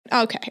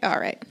Okay, all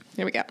right.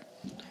 Here we go.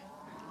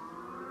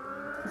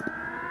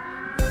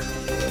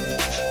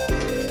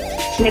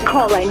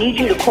 Nicole, I need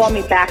you to call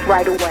me back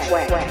right away.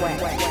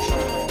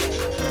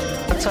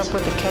 What's up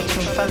with the catch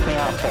me, fuck me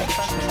outfit?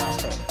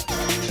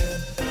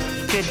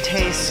 Good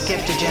taste,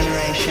 skipped a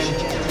generation.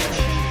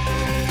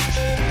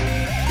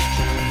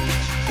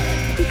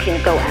 You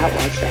can't go out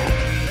like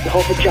that. The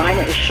whole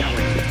vagina is showing.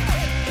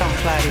 Don't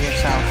flatter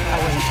yourself. I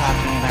wasn't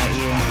talking about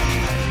you.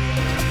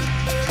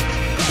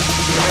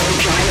 The whole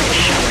vagina is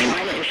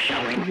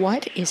showing.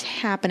 What is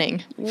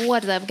happening?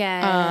 What's up,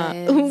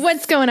 guys?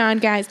 What's going on,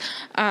 guys?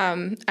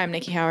 I'm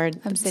Nikki Howard.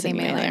 I'm Sydney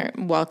Mailer.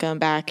 Welcome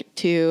back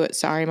to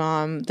Sorry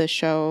Mom, the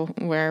show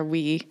where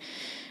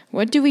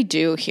what do we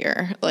do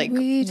here? Like,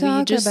 we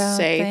just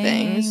say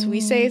things.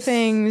 We say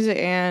things,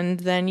 and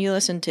then you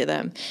listen to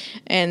them.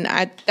 And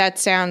that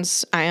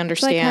sounds, I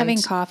understand. It's like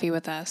having coffee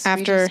with us.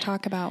 We just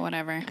talk about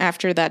whatever.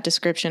 After that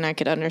description, I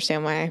could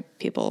understand why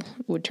people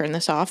would turn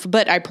this off.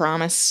 But I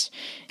promise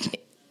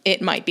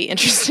it might be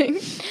interesting.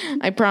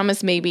 I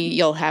promise maybe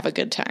you'll have a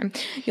good time.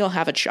 You'll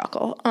have a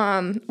chuckle.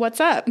 What's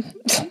up?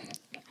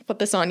 Put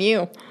this on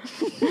you.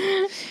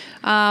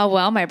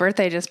 Well, my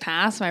birthday just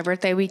passed. My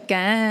birthday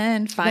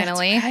weekend,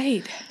 finally. That's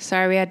right.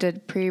 Sorry, we had to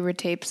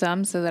pre-retape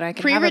some so that I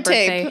can have a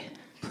birthday.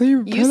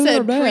 You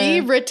said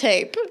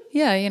pre-retape.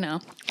 Yeah, you know.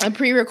 A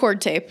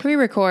pre-record tape.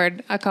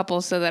 Pre-record a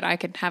couple so that I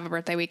could have a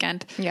birthday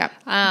weekend. Yeah.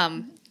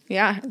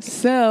 Yeah.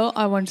 So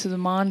I went to the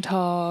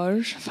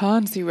Montage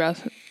fancy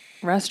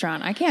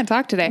restaurant. I can't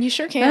talk today. You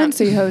sure can.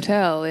 Fancy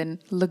hotel in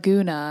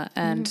Laguna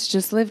and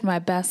just lived my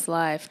best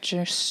life.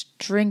 Just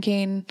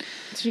drinking.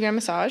 Did you get a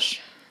massage?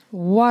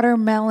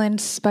 Watermelon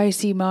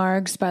spicy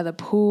margs by the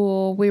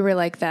pool. We were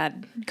like that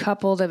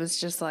couple that was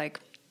just like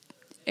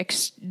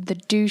the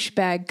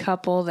douchebag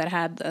couple that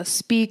had a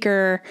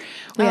speaker.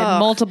 We had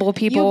multiple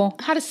people.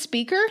 You had a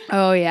speaker?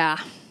 Oh, yeah.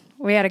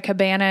 We had a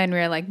cabana and we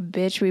were like,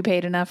 bitch, we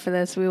paid enough for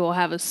this. We will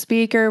have a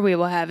speaker. We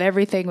will have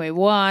everything we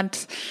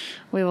want.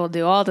 We will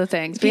do all the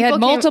things. We had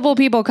multiple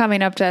people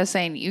coming up to us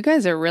saying, you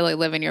guys are really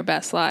living your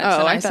best lives.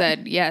 Oh, and I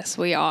said, yes,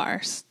 we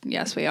are.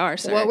 Yes, we are,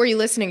 sir. What were you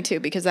listening to?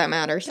 Because that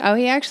matters. Oh,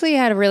 he actually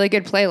had a really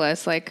good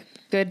playlist, like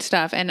good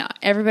stuff. And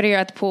everybody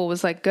at the pool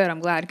was like, good,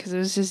 I'm glad, because it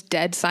was just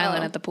dead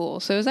silent at the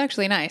pool. So it was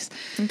actually nice.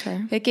 Okay.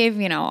 It gave,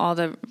 all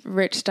the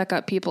rich,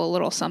 stuck-up people a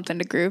little something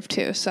to groove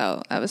to.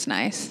 So that was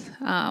nice.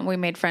 We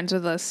made friends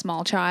with a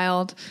small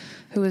child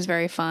who was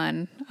very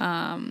fun.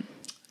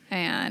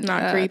 And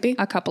not creepy.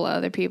 A couple of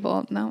other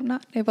people. No,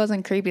 it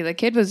wasn't creepy. The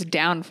kid was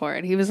down for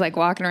it. He was like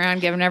walking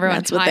around giving everyone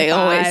That's what high they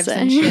always fives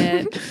and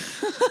shit.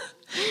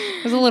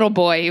 It was a little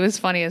boy. He was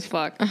funny as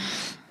fuck.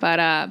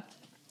 But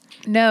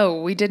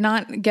no, we did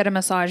not get a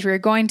massage. We were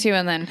going to,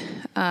 and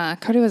then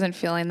Cody wasn't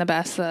feeling the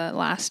best the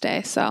last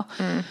day. So,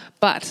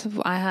 but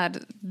I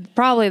had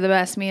probably the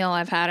best meal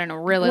I've had in a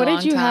really long time.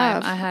 What did you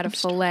have? I had a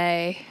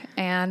filet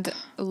and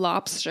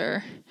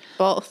lobster.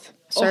 Both.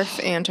 Surf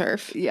and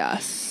turf.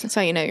 Yes. That's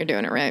how you know you're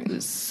doing it right. It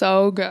was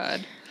so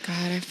good.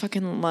 God, I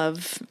fucking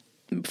love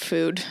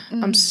food.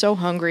 I'm so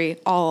hungry.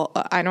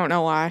 I don't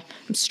know why.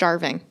 I'm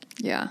starving.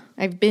 Yeah.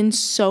 I've been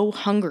so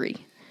hungry.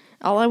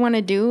 All I want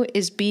to do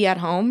is be at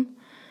home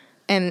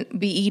and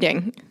be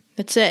eating.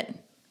 That's it.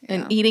 Yeah.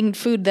 And eating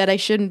food that I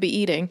shouldn't be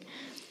eating.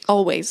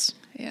 Always.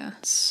 Yeah.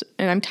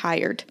 And I'm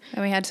tired.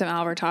 And we had some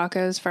Albert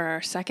tacos for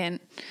our second.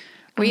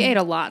 We ate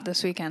a lot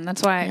this weekend.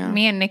 That's why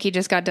me and Nikki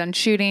just got done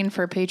shooting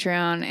for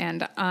Patreon,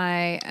 and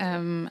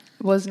I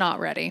was not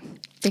ready.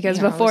 Because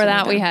before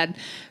that, we had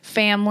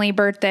family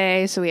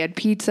birthday, so we had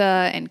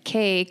pizza and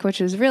cake,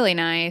 which was really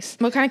nice.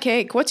 What kind of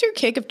cake? What's your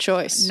cake of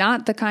choice?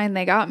 Not the kind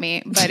they got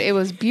me, but it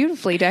was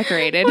beautifully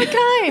decorated. What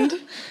kind?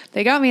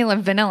 They got me a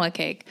vanilla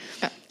cake.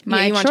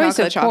 My you want choice,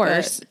 chocolate, of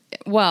course.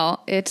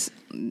 Well, it's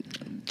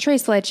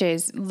tres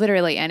leches,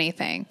 literally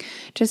anything.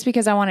 Just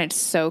because I want it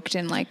soaked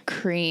in like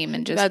cream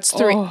and just that's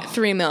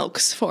three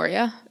milks for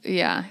you.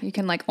 Yeah, you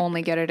can like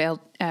only get it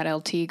at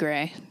El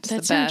Tigre. It's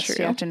That's the not best. true.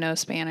 You have to know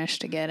Spanish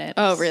to get it.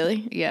 Oh,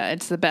 really? Yeah,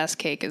 it's the best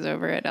cake is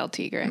over at El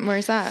Tigre.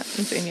 Where's that?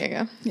 In San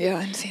Diego.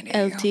 Yeah, in San Diego.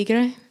 El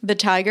Tigre? The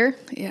tiger?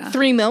 Yeah.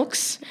 3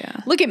 milks? Yeah.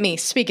 Look at me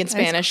speaking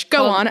Spanish. It's Go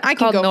called- on. I it's can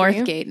called go for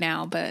you. Northgate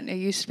now, but it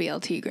used to be El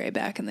Tigre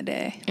back in the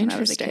day when I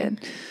was a Interesting.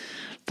 kid.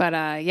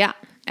 But yeah,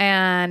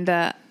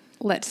 and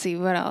let's see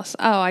what else.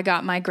 Oh, I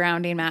got my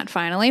grounding mat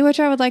finally, which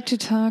I would like to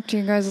talk to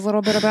you guys a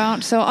little bit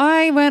about. So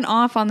I went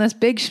off on this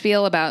big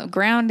spiel about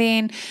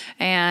grounding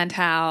and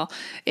how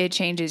it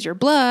changes your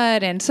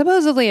blood, and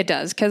supposedly it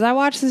does, because I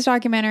watched this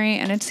documentary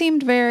and it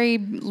seemed very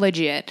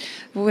legit,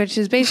 which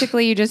is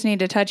basically you just need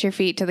to touch your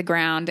feet to the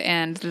ground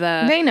and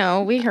They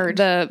know. We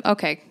heard.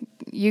 okay,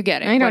 you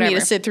get it. I don't need whatever.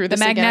 to sit through this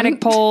the magnetic again.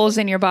 poles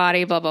in your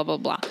body, blah, blah, blah,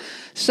 blah.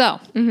 So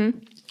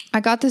I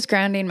got this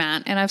grounding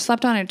mat, and I've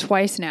slept on it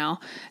twice now.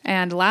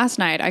 And last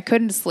night, I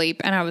couldn't sleep,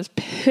 and I was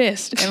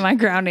pissed at my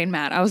grounding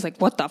mat. I was like,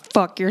 what the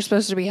fuck? You're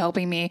supposed to be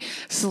helping me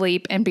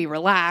sleep and be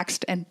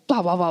relaxed and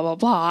blah, blah, blah, blah,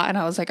 blah. And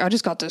I was like, I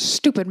just got this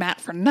stupid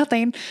mat for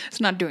nothing. It's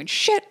not doing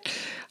shit.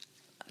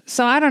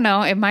 So I don't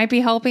know. It might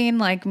be helping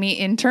like me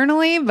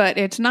internally, but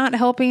it's not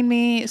helping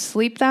me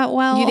sleep that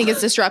well. You think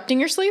it's disrupting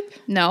your sleep?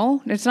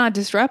 No, it's not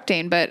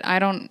disrupting, but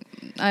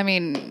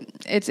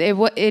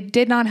it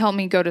did not help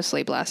me go to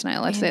sleep last night.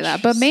 Let's say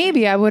that. But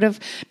maybe I would have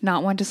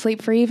not went to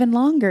sleep for even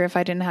longer if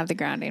I didn't have the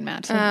grounding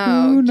mat. So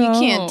you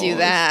can't do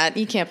that.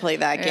 You can't play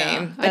that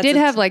game. I did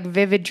have like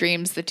vivid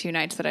dreams the 2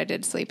 nights that I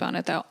did sleep on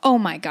it though. Oh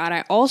my God.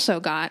 I also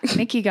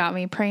Nikki got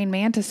me praying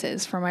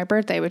mantises for my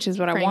birthday, which is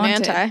what I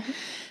wanted. Manti.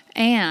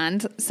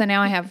 And so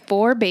now I have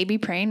 4 baby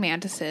praying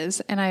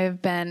mantises,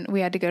 and we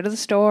had to go to the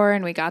store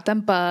and we got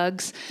them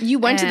bugs. You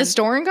went to the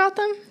store and got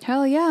them?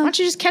 Hell yeah. Why don't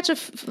you just catch a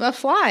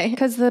fly?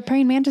 Because the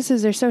praying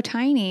mantises are so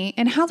tiny.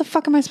 And how the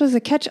fuck am I supposed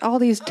to catch all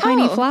these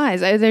tiny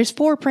flies? There's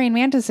 4 praying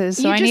mantises,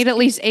 so I need at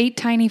least 8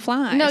 tiny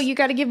flies. No, you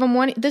got to give them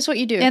one. This is what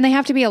you do. And they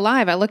have to be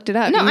alive. I looked it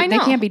up. No, I know.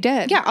 They can't be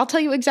dead. Yeah, I'll tell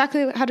you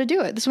exactly how to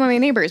do it. This is what my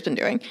neighbor has been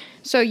doing.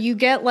 So you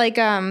get like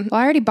Well,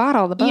 I already bought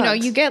all the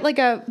bugs. you get like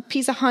a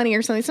piece of honey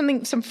or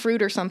something, some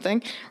fruit or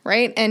something,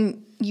 right?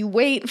 And you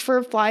wait for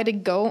a fly to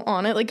go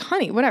on it, like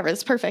honey, whatever.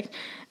 It's perfect.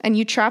 And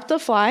you trap the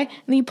fly, and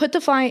then you put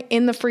the fly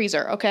in the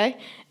freezer, okay?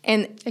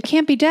 And it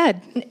can't be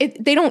dead.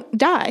 They don't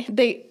die.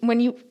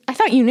 I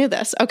thought you knew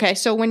this. Okay,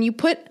 so when you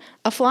put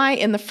a fly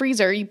in the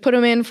freezer, you put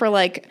them in for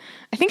like,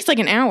 I think it's like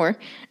an hour,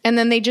 and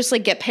then they just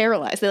like get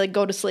paralyzed. They like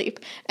go to sleep.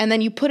 And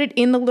then you put it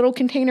in the little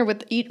container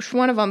with each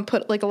one of them,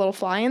 put like a little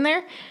fly in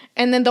there,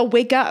 and then they'll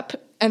wake up.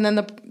 And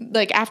then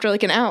after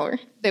like an hour,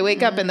 they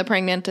wake up and the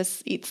praying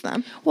mantis eats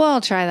them. Well,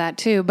 I'll try that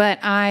too. But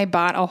I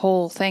bought a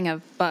whole thing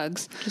of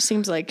bugs. Just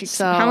seems like,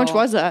 how much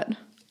was that?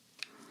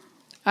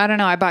 I don't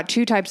know. I bought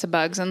 2 types of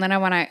bugs. And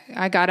then when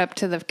I got up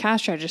to the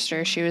cash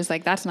register, she was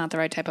like, that's not the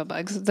right type of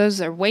bugs.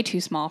 Those are way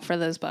too small for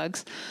those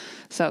bugs.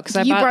 So,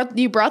 because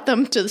you brought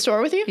them to the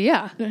store with you?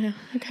 Yeah. Okay.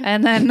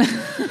 And then,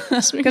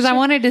 because I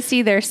wanted to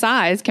see their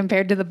size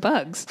compared to the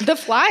bugs. The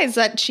flies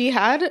that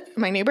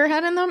my neighbor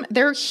had in them,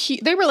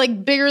 they were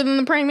like bigger than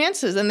the praying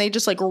mantises, and they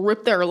just like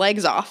ripped their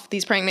legs off.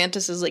 These praying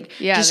mantises, like,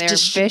 they're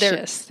vicious.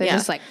 They're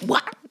just like,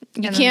 what?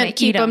 You can't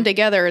keep them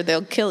together.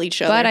 They'll kill each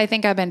other. But I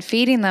think I've been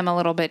feeding them a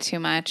little bit too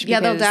much.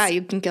 Yeah, they'll die.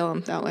 You can kill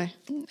them that way.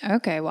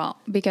 Okay, well,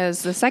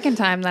 because the second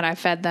time that I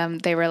fed them,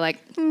 they were like,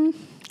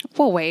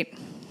 we'll wait.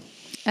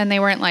 And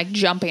they weren't like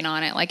jumping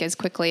on it like as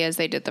quickly as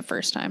they did the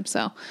first time.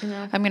 So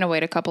I'm going to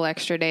wait a couple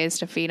extra days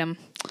to feed them.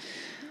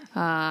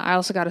 I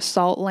also got a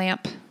salt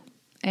lamp.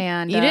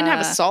 And you didn't have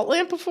a salt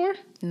lamp before?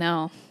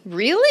 No.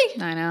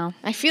 Really? I know.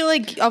 I feel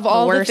like of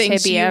all the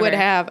things you would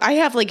have, I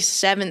have like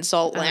 7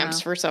 salt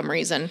lamps for some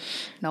reason.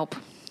 Nope.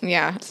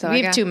 Yeah, so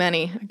we have too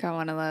many. I got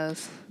one of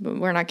those. But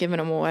we're not giving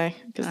them away.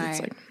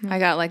 I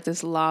got like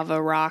this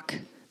lava rock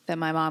that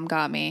my mom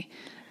got me.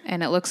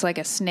 And it looks like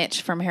a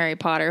snitch from Harry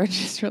Potter, which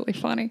is really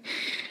funny.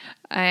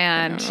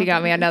 And she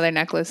got me another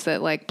necklace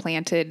that like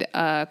planted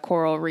a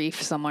coral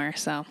reef somewhere.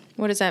 So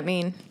what does that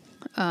mean?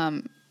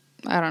 I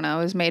don't know.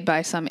 It was made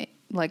by some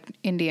like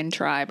Indian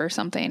tribe or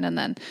something, and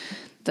then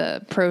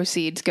the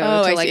proceeds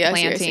go to like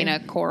planting a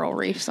coral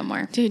reef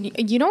somewhere.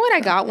 Dude, you know what I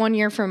got one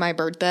year for my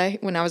birthday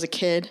when I was a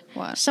kid?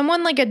 What?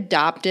 Someone like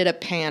adopted a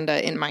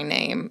panda in my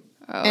name.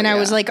 I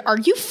was like, are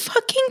you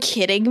fucking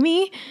kidding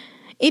me?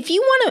 If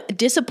you want to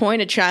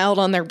disappoint a child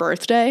on their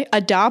birthday,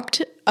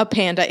 adopt a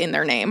panda in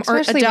their name.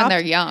 Especially when they're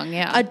young,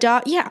 yeah.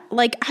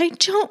 Like, I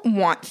don't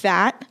want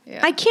that. Yeah.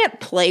 I can't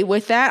play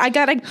with that. I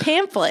got a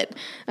pamphlet.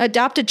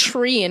 Adopt a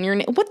tree in your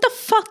name. What the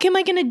fuck am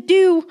I going to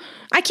do?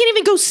 I can't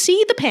even go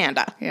see the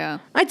panda. Yeah.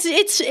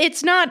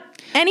 It's not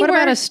anywhere. What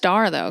about a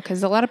star, though?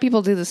 Because a lot of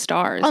people do the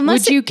stars.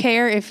 Would you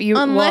care if you...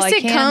 Unless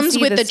it comes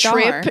with a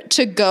trip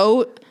to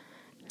go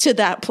to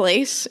that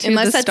place.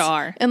 Unless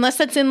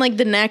that's in like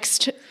the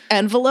next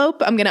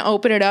envelope, I'm gonna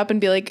open it up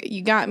and be like,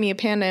 you got me a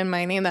panda in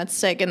my name, that's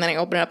sick. And then I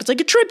open it up, it's like,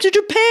 a trip to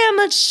Japan,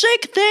 that's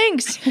sick,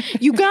 thanks,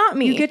 you got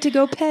me. You get to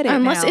go pet it.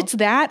 Unless now. It's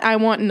that, I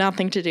want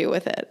nothing to do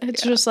with it.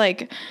 It's just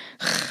like,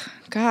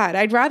 God,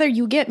 I'd rather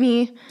you get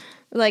me,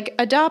 like,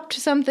 adopt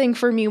something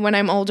for me when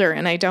I'm older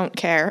and I don't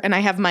care and I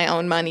have my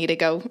own money to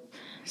go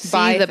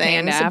buy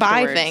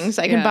things.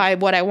 I can buy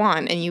what I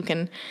want, and you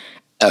can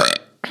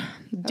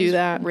do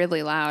that.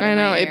 Really loud. I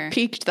know, it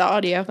peaked the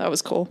audio. That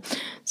was cool.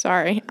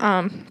 Sorry.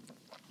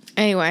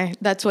 Anyway,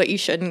 that's what you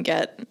shouldn't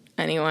get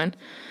anyone.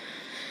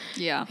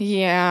 Yeah.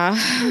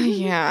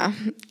 Yeah.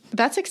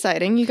 That's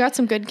exciting. You got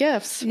some good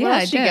gifts. Yeah,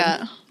 what else you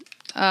got?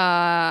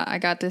 I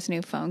got this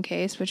new phone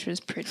case, which was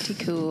pretty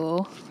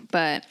cool,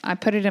 but I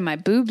put it in my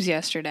boobs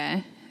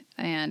yesterday,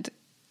 and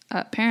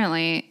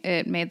apparently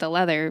it made the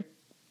leather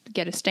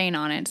get a stain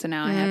on it, so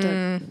now I have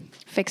to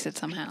fix it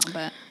somehow.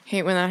 But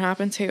hate when that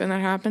happens.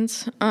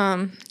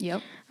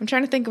 Yep. I'm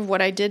trying to think of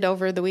what I did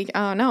over the week.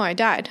 Oh no, I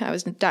died. I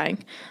was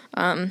dying.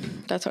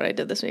 That's what I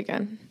did this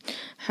weekend.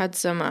 Had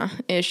some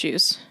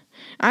issues.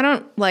 I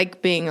don't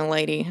like being a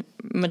lady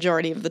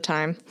majority of the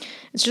time.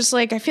 It's just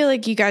like, I feel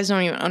like you guys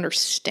don't even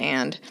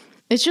understand.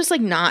 It's just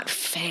like not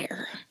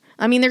fair.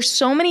 I mean, there's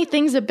so many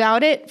things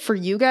about it for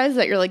you guys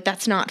that you're like,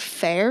 that's not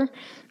fair.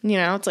 You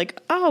know, it's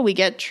like, oh, we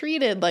get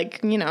treated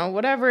like,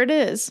 whatever it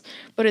is.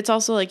 But it's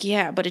also like,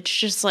 yeah, but it's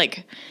just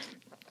like,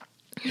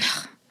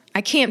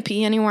 I can't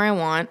pee anywhere I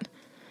want.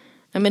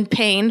 I'm in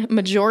pain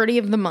majority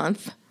of the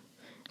month.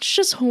 It's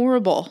just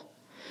horrible.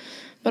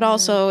 But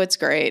also, it's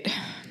great.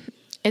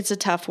 It's a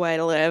tough way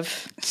to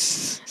live.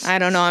 I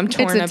don't know. I'm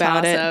torn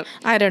about it.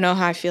 I don't know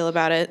how I feel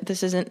about it.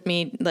 This isn't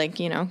me, like,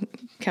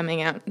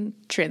 coming out and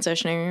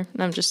transitioning.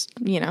 I'm just,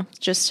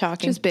 just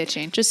talking. Just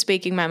bitching. Just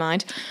speaking my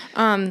mind.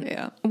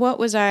 Yeah. What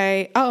was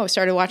I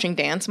started watching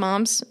Dance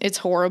Moms. It's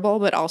horrible,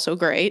 but also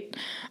great.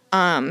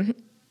 I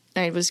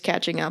was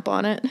catching up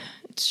on it.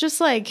 It's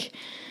just like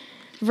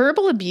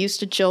verbal abuse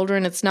to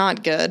children. It's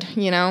not good,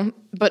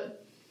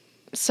 but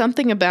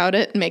something about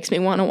it makes me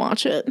want to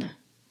watch it.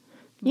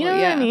 You know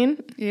what I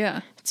mean? Yeah.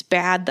 It's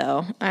bad,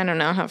 though. I don't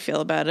know how I feel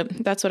about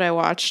it. That's what I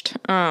watched.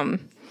 I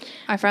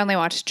finally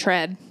watched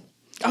Tread.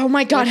 Oh,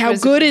 my God. How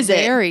good is it?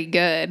 Very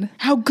good.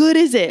 How good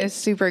is it? It's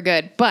super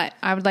good. But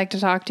I would like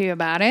to talk to you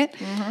about it.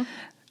 Mm-hmm.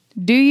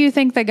 Do you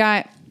think the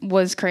guy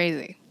was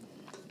crazy?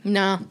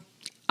 No.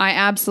 I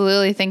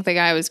absolutely think the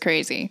guy was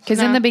crazy. Because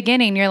in the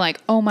beginning, you're like,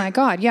 oh, my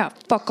God, yeah,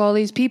 fuck all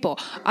these people.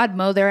 I'd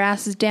mow their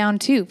asses down,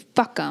 too.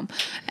 Fuck them.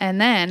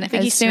 And then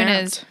as soon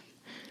as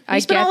I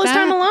spent all his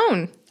time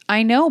alone.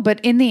 I know, but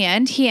in the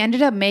end, he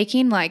ended up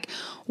making like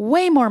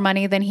way more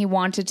money than he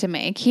wanted to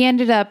make. He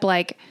ended up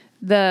like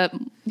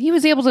he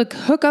was able to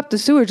hook up the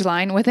sewage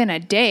line within a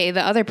day,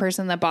 the other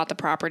person that bought the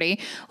property.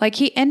 Like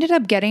he ended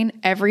up getting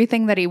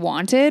everything that he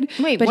wanted.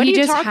 Wait, but what he are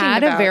you just talking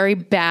had about? a very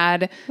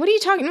bad. What are you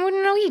talking?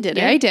 No, he didn't.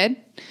 Yeah, he did.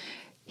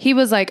 He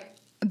was like,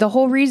 the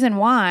whole reason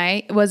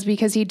why was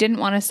because he didn't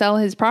want to sell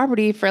his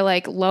property for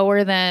like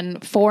lower than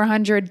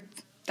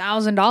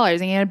 $400,000.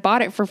 And he had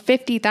bought it for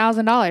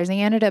 $50,000 and he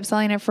ended up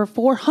selling it for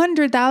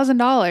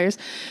 $400,000,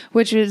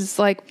 which is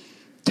like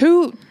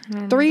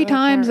 3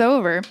 times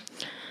over.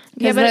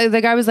 Yeah, but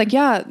the guy was like,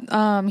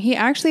 he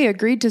actually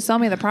agreed to sell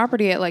me the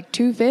property at like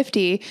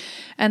 $250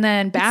 and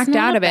then backed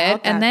out of it.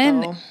 And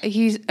then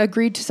he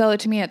agreed to sell it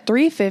to me at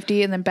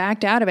 $350 and then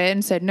backed out of it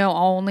and said, no,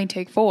 I'll only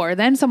take $4.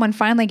 Then someone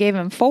finally gave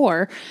him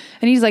 $4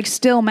 and he's like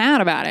still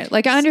mad about it.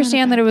 Like I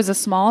understand that it was a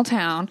small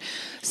town.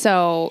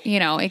 So,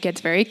 it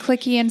gets very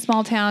cliquey in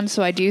small towns.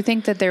 So I do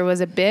think that there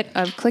was a bit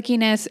of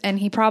clickiness and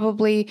he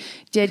probably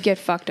did get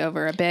fucked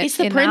over a bit. It's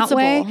the in principle.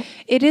 That way.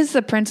 It is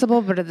the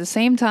principle, but at the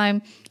same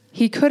time,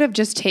 he could have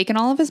just taken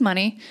all of his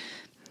money,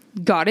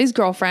 got his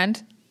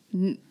girlfriend,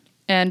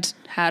 and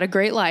had a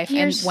great life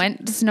and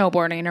went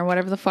snowboarding or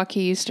whatever the fuck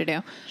he used to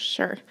do.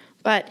 Sure.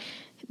 But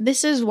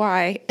this is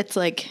why it's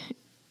like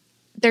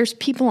there's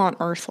people on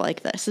earth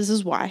like this. This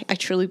is why I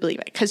truly believe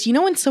it. Because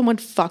when someone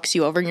fucks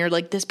you over and you're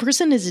like, this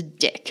person is a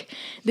dick.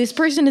 This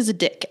person is a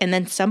dick. And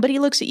then somebody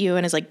looks at you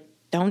and is like,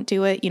 don't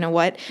do it. You know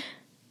what?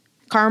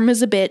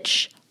 Karma's a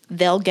bitch.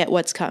 They'll get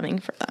what's coming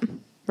for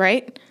them.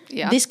 Right?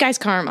 Yeah. This guy's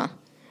karma.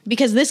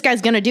 Because this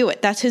guy's going to do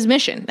it. That's his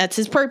mission. That's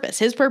his purpose.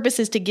 His purpose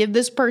is to give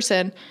this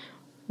person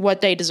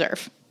what they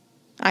deserve.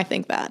 I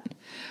think that.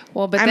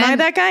 Well, but Am I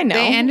that guy? No.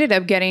 They ended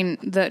up getting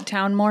the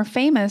town more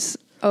famous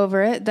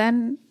over it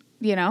than,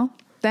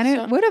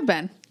 it would have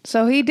been.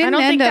 So he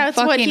didn't end up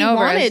fucking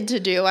over. I don't think that's what he wanted to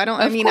do. I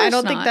don't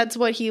think that's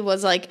what he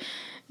was like.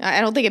 I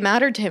don't think it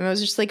mattered to him. It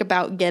was just like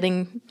about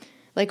getting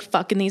like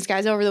fucking these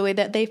guys over the way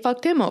that they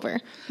fucked him over.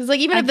 Because like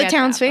even if the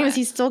town's famous,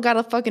 he's still got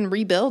to fucking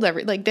rebuild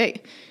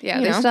they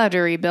still have to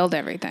rebuild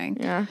everything.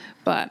 Yeah,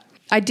 but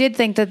I did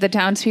think that the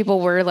townspeople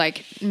were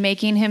like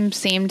making him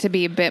seem to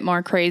be a bit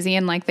more crazy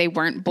and like they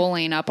weren't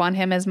bullying up on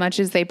him as much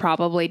as they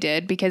probably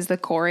did, because the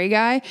Corey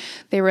guy,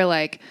 they were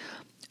like,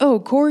 oh,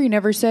 Corey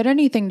never said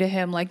anything to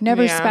him, like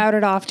never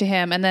spouted off to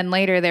him. And then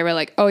later they were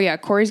like, oh yeah,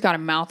 Corey's got a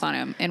mouth on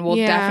him and will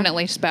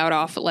definitely spout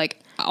off like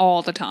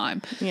all the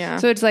time. Yeah.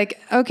 So it's like,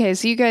 okay,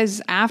 so you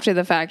guys after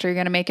the fact are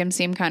going to make him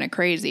seem kind of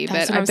crazy.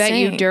 That's but I bet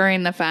you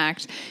during the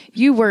fact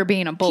you were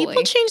being a bully.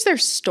 People change their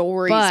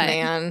stories,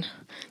 man.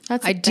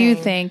 I do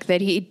think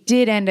that he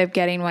did end up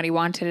getting what he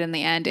wanted in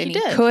the end, and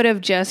he could have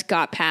just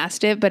got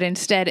past it, but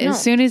instead,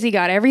 as soon as he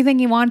got everything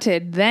he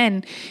wanted,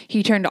 then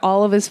he turned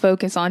all of his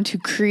focus on to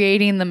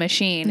creating the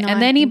machine,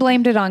 and then he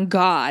blamed it on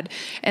God,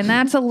 and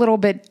that's a little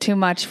bit too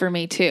much for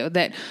me too.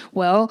 That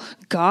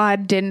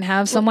God didn't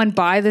have someone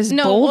buy this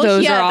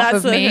bulldozer off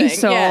of me,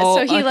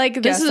 so he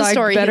this is a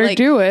story. Better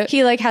do it. He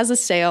has a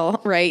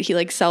sale, right?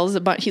 He sells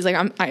a bunch. He's like,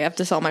 I have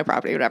to sell my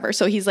property, whatever.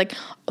 So he's like,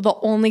 the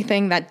only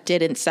thing that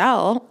didn't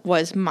sell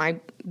was my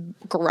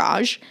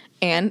garage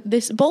and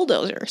this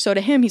bulldozer. So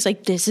to him, he's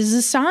like, this is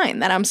a sign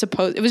that I'm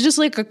supposed. It was just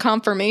like a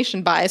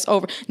confirmation bias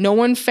over. No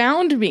one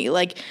found me.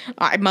 Like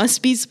I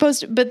must be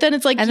supposed to. But then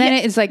it's like, and then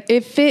it's like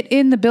it fit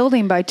in the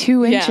building by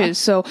 2 inches.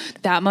 So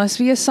that must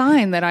be a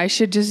sign that I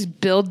should just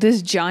build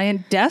this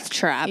giant death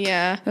trap.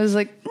 Yeah, I was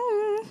like,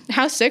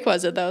 how sick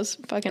was it? That was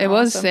fucking. It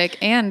was sick,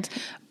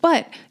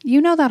 but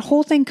that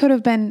whole thing could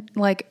have been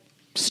like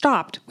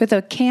stopped with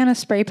a can of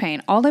spray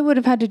paint. All they would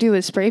have had to do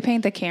is spray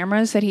paint the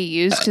cameras that he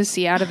used to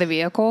see out of the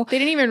vehicle. They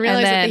didn't even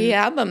realize that he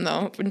had them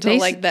though until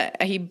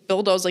he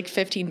bulldozed like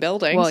 15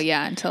 buildings. Well,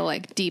 yeah, until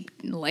like deep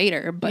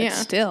later, but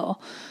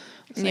still.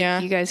 It's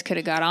like, you guys could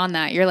have got on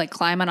that. You're like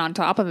climbing on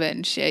top of it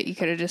and shit. You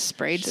could have just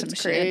sprayed some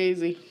shit.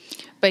 Crazy.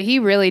 But he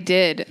really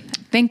did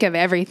think of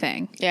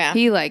everything. Yeah.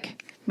 He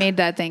like made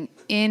that thing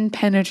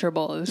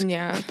impenetrable. It was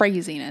Yeah.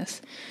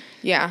 craziness.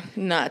 Yeah,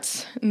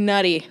 nuts.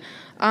 Nutty.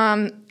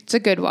 It's a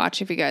good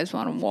watch if you guys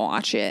want to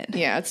watch it.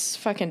 Yeah, it's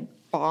fucking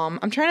bomb.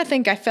 I'm trying to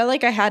think. I felt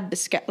like I had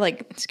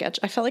sketch.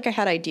 I felt like I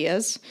had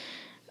ideas.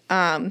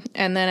 And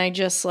then I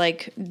just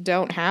like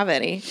don't have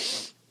any.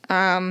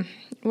 What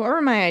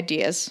were my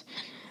ideas?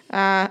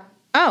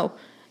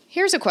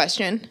 Here's a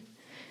question.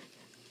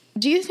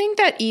 Do you think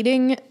that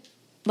eating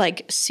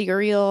like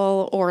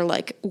cereal or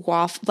like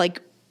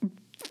like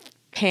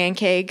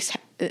pancakes,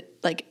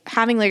 like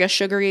having like a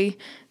sugary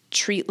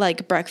treat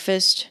like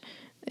breakfast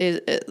is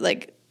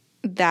like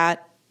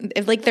that,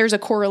 if like there's a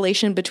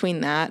correlation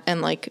between that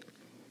and like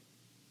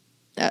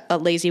a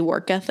lazy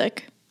work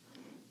ethic?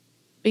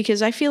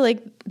 Because I feel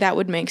like that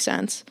would make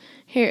sense.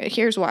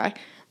 Here's why.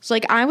 It's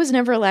like I was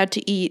never allowed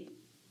to eat.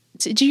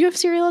 Did you have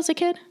cereal as a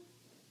kid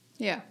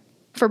Yeah.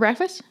 for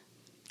breakfast?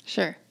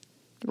 Sure.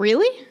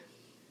 Really?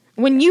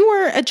 When you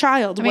were a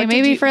child, I mean,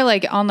 maybe for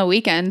like on the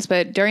weekends,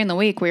 but during the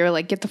week we were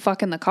like, get the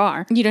fuck in the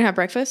car. you didn't have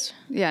breakfast?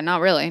 Yeah,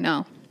 not really.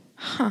 No.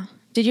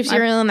 Did you have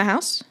cereal in the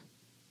house?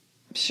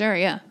 Sure.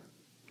 Yeah.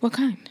 What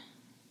kind?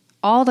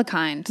 All the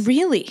kinds.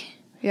 Really?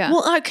 Yeah.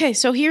 Well, okay.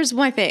 So here's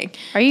my thing.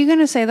 Are you going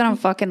to say that I'm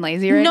fucking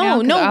lazy right now?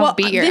 'Cause I'll Well,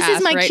 beat your this ass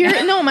is my right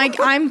now. No,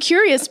 I'm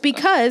curious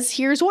because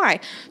here's why.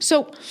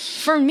 So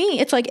for me,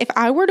 it's like if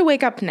I were to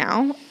wake up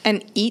now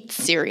and eat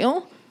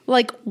cereal,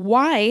 like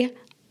why?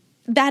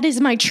 That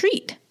is my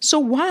treat. So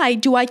why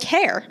do I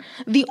care?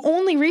 The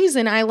only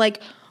reason I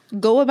like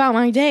go about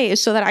my day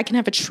is so that I can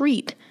have a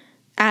treat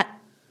at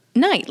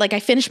night. Like I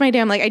finished my day,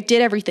 I'm like I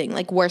did everything.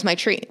 Like where's my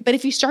treat? But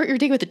if you start your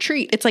day with a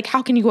treat, it's like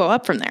how can you go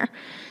up from there?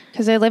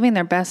 Because they're living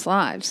their best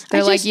lives. They're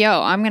just- like,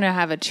 yo, I'm going to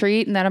have a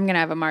treat, and then I'm going to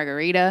have a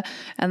margarita,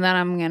 and then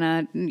I'm going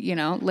to, you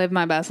know, live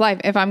my best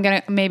life. If I'm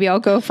going to, maybe I'll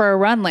go for a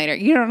run later.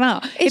 You don't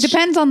know. It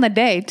depends on the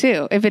day,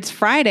 too. If it's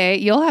Friday,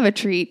 you'll have a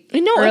treat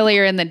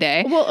earlier in the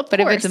day. Well, of but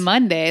if course. it's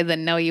Monday,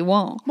 then no, you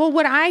won't. Well,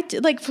 what I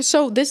did, like,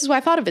 so this is why I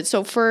thought of it.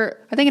 So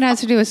I think it has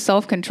to do with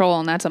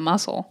self-control, and that's a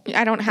muscle.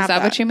 I don't have Is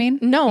that what you mean?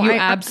 No, You I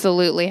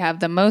absolutely have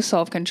the most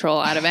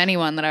self-control out of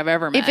anyone that I've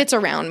ever met. if it's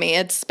around me,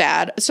 it's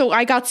bad. So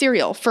I got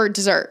cereal for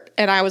dessert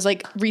and I was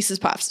like, Reese's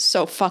Puffs,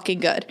 so fucking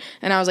good.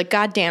 And I was like,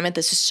 God damn it,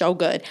 this is so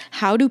good.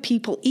 How do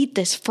people eat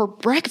this for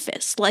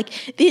breakfast? Like,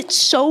 it's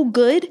so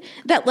good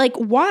that, like,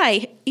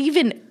 why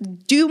even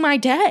do my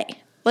day?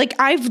 Like,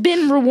 I've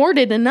been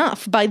rewarded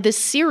enough by this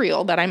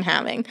cereal that I'm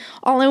having.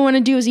 All I want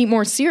to do is eat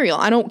more cereal.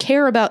 I don't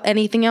care about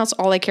anything else.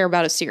 All I care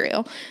about is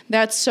cereal.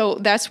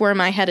 That's where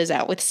my head is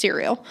at with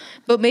cereal.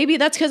 But maybe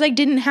that's because I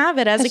didn't have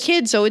it as a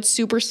kid, so it's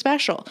super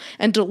special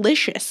and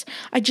delicious.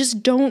 I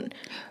just don't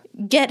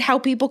get how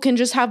people can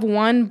just have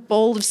one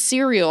bowl of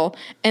cereal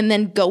and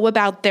then go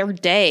about their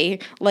day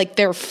like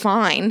they're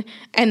fine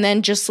and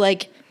then just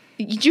like,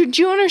 do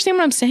you understand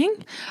what I'm saying?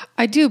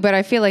 I do, but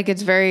I feel like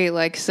it's very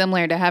like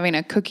similar to having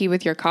a cookie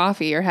with your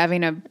coffee or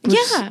having a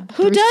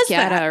who does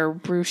that? or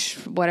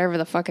whatever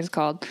the fuck it's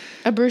called.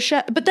 A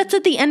bruschetta, but that's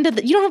at the end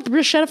of you don't have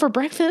bruschetta for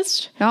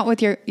breakfast. Not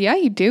with your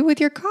you do with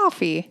your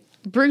coffee.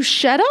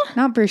 Bruschetta?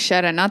 Not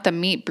bruschetta, not the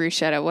meat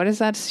bruschetta. What is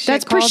that shit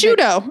That's called?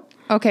 prosciutto.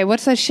 Okay,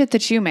 what's that shit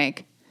that you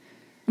make?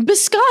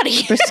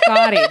 Biscotti.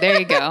 Biscotti. There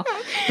you go.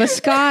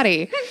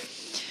 Biscotti.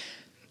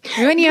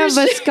 When you have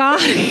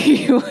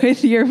biscotti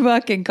with your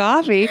fucking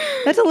coffee,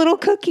 that's a little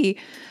cookie.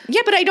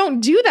 Yeah, but I don't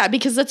do that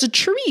because that's a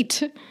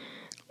treat.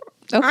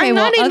 Okay,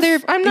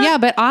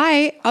 but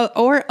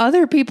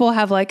other people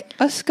have like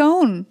a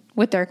scone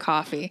with their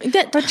coffee,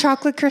 or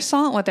chocolate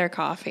croissant with their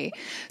coffee.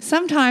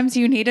 Sometimes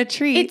you need a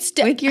treat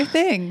with your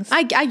things.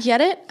 I get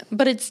it,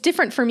 but it's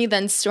different for me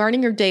than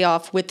starting your day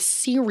off with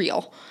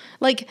cereal.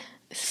 Like,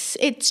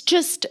 it's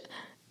dessert.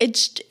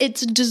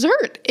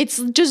 It's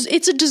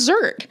a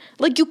dessert.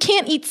 Like, you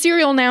can't eat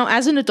cereal now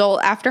as an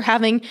adult after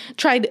having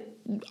tried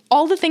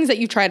all the things that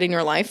you've tried in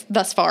your life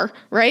thus far,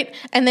 right?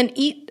 And then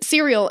eat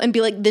cereal and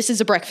be like, this is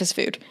a breakfast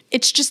food.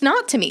 It's just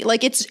not to me.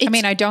 Like, it's I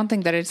mean, I don't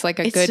think that it's like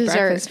a good dessert.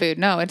 Breakfast food.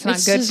 No, it's not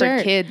good dessert.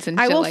 for kids and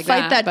shit like that.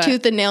 I will fight that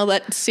tooth and nail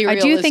that cereal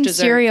is I do think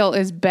dessert. cereal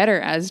is better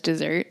as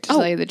dessert, to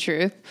tell you the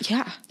truth.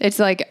 Yeah. It's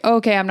like,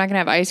 okay, I'm not going to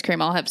have ice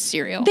cream. I'll have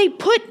cereal. They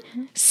put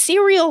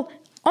cereal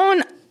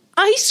on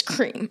ice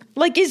cream.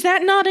 Like, is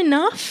that not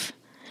enough?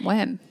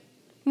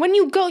 When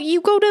you go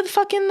to the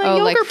fucking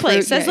yogurt like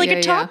place. That's like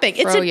a topping.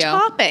 It's a Froyo.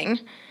 topping.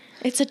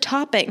 It's a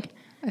topping.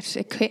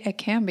 It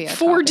can be a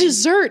for topping.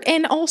 dessert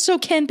and also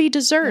can be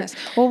dessert. Yes.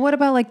 Well, what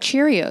about like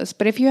Cheerios?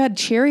 But if you had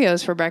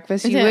Cheerios for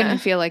breakfast, you wouldn't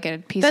feel like a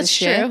piece of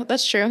shit. True.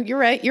 That's true. You're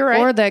right.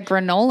 Or the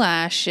granola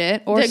ass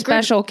shit. Or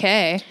Special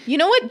K. You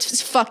know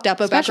what's fucked up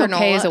about Special granola?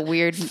 K is a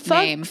weird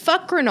name.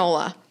 Fuck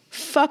granola.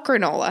 Fuck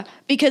granola.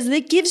 Because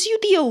it gives you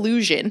the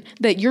illusion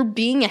that you're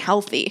being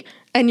healthy.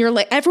 And you're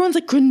like, everyone's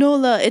like,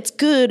 granola, it's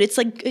good. It's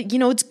like,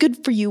 it's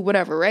good for you,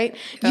 whatever, right?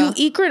 Yeah. You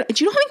eat granola.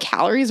 Do you know how many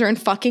calories are in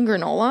fucking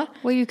granola?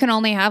 Well, you can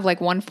only have like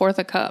 1/4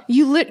 a cup.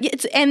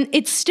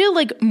 It's still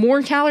like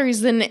more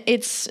calories than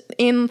it's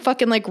in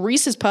fucking like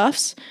Reese's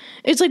Puffs.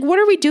 It's like, what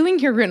are we doing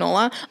here,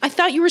 granola? I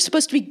thought you were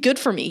supposed to be good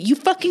for me. You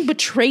fucking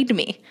betrayed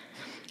me.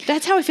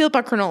 That's how I feel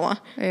about granola.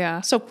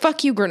 Yeah. So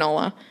fuck you,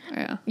 granola.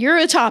 Yeah. You're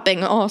a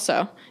topping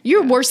also.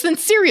 You're worse than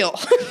cereal.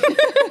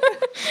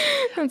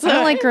 I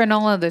don't like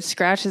granola that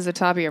scratches the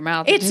top of your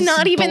mouth. It's It just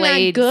not even that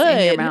blades in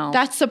your good. mouth.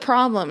 That's the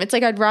problem. It's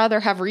like I'd rather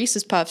have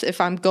Reese's Puffs if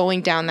I'm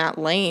going down that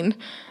lane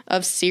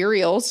of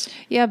cereals.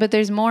 Yeah, but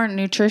there's more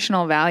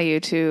nutritional value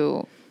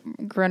to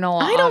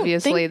granola, I don't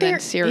obviously, think than they're-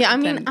 cereal. yeah, I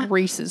mean, than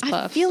Reese's Puffs.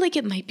 I feel like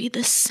it might be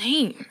the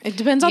same. It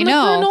depends on You the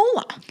know,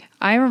 granola.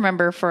 I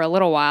remember for a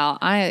little while,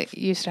 I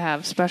used to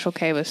have Special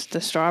K with the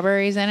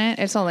strawberries in it.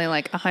 It's only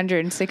like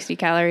 160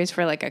 calories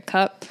for like a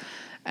cup.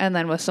 And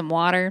then with some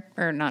water,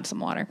 or not some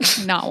water,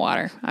 not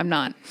water. I'm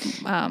not.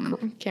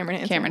 Cameron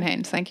Hansen. Cameron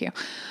Haynes, thank you.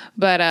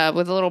 But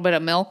with a little bit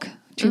of milk,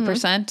 2%,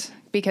 Mm-hmm.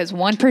 because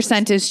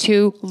 1% is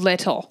too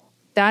little.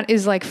 That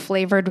is like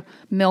flavored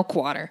milk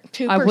water.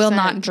 I will 2%.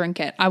 not drink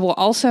it. I will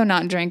also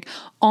not drink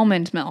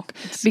almond milk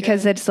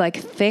because it's like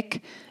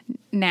thick,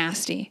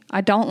 nasty. I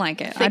don't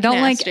like it. I Thick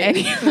don't nasty, like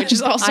any, which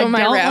is also I my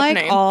don't rap like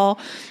name. all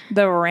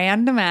the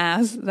random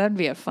ass. That'd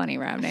be a funny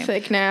rap name.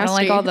 Thick I don't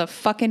like nasty. all the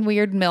fucking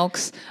weird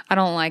milks. I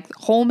don't like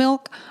whole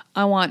milk.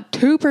 I want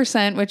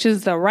 2%, which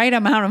is the right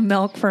amount of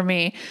milk for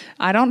me.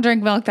 I don't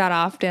drink milk that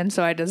often,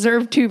 so I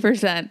deserve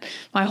 2%.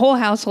 My whole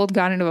household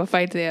got into a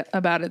fight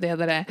about it the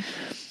other day.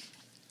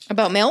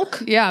 About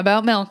milk? Yeah,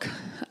 about milk.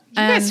 You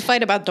guys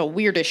fight about the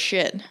weirdest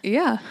shit.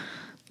 Yeah.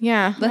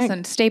 Yeah.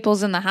 Listen,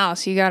 staples in the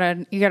house. You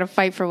gotta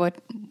fight for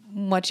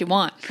what you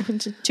want.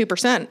 2%.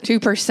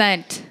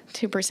 2%.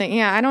 2%.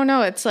 Yeah, I don't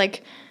know. It's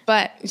like,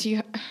 But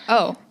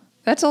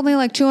that's only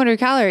like 200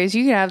 calories.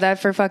 You could have that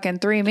for fucking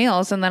 3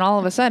 meals, and then all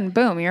of a sudden,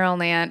 boom, you're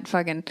only at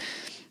fucking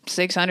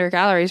 600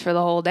 calories for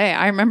the whole day.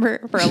 I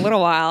remember for a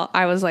little while,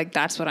 I was like,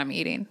 that's what I'm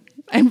eating.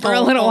 And for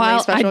a little Only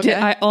while, Special K?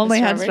 I only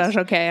had Strawberries?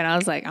 Special K, and I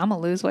was like, I'm gonna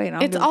lose weight. And I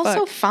don't it's give a also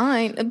fuck.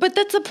 fine. But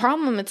that's the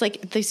problem. It's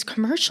like these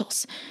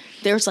commercials.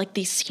 There's like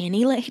these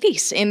skinny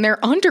ladies in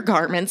their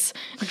undergarments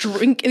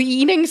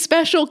eating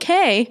Special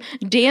K,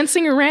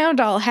 dancing around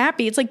all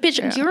happy. It's like,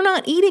 bitch, you're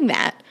not eating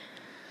that.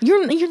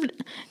 You're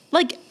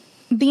like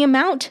the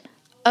amount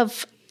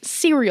of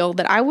cereal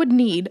that I would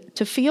need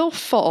to feel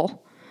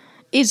full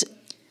is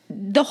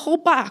the whole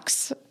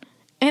box.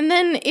 And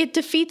then it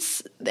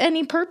defeats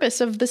any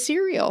purpose of the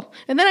cereal.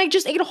 And then I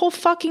just ate a whole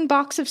fucking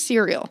box of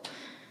cereal.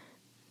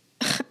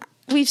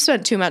 We've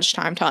spent too much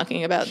time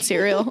talking about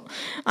cereal.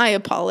 I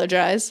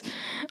apologize.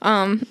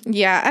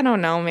 Yeah, I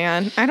don't know,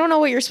 man. I don't know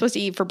what you're supposed to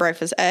eat for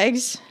breakfast.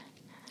 Eggs?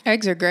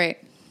 Eggs are great.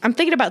 I'm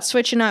thinking about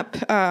switching up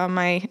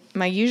my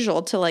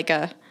usual to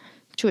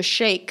a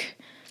shake.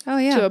 Oh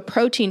yeah, To a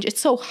protein. It's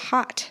so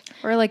hot.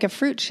 or like a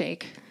fruit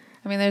shake.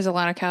 I mean, there's a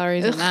lot of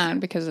calories in that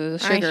because of the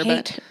sugar. I But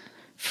hate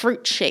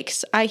fruit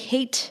shakes. I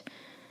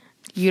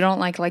you don't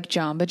like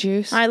Jamba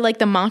Juice? like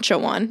the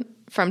matcha one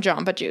from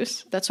Jamba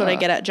Juice. That's what I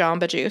get at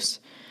Jamba Juice.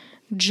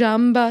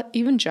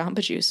 Even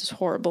Jamba Juice is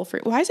horrible for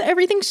you. Why is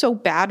everything so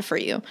bad for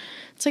you?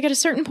 It's like at a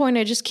certain point,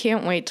 I just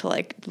can't wait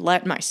to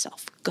let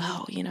myself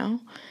go, you know?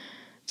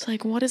 It's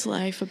like, what is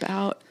life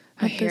about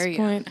at hear this you.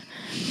 point?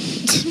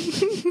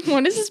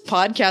 When does this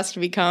podcast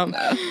become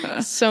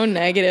so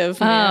negative,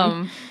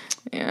 man?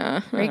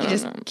 Yeah. Or you could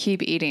just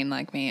keep eating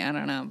like me. I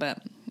don't know, but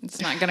it's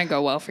not going to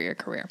go well for your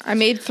career. I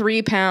made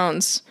 3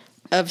 pounds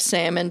of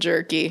salmon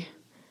jerky.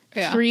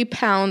 Yeah. 3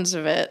 pounds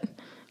of it.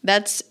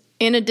 That's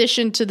in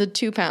addition to the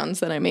 2 pounds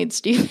that I made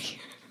Stevie.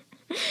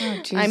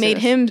 Oh, I made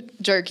Jesus. him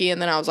jerky,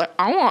 and then I was like,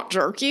 I want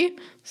jerky.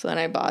 So then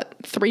I bought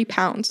 3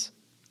 pounds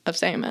of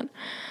salmon.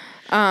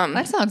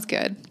 That sounds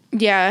good.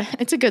 Yeah,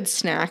 it's a good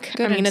snack.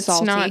 Good I mean, and it's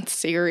salty. not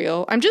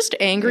cereal. I'm just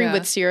angry Yeah.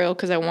 with cereal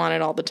because I want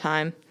it all the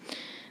time.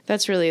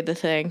 That's really the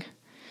thing.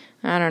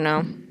 I don't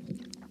know.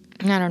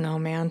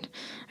 Man.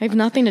 I have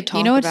nothing to talk about.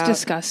 You know what's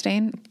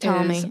disgusting?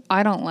 Tell is me.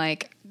 I don't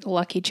like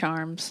Lucky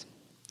Charms.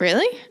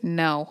 Really?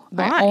 No.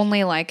 Why? I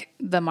only like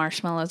the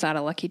marshmallows out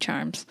of Lucky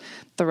Charms.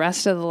 The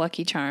rest of the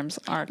Lucky Charms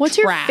are What's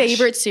trash. your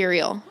favorite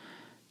cereal?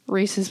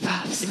 Reese's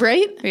Puffs.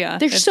 Right? Yeah,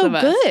 They're it's so the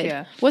best, good.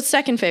 yeah. What's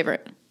second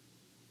favorite?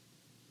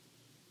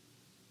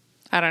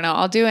 I don't know.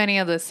 I'll do any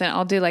of this.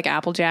 I'll do like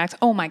Apple Jacks.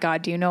 Oh my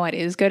God. Do you know what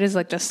is good? Is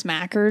like the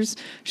Smackers,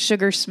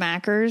 sugar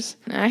Smackers.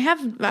 I have.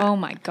 Oh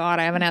my God.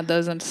 I haven't had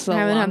those in so long.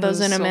 I haven't had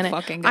those in a so minute.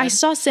 fucking good. I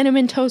saw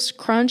Cinnamon Toast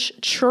Crunch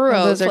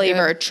churro those are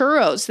flavor. good.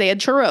 Churros. They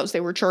had churros.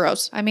 They were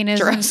churros. I mean,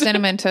 isn't churros.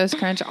 Cinnamon Toast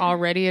Crunch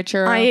already a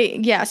churro?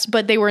 Yes,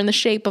 but they were in the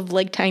shape of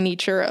like tiny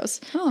churros.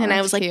 Oh, and I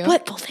that's was like, cute.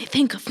 what will they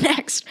think of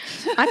next?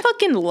 I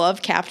fucking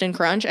love Captain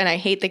Crunch, and I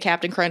hate the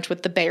Captain Crunch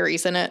with the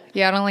berries in it.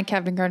 Yeah, I don't like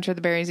Captain Crunch with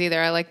the berries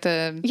either. I like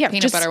the Yeah,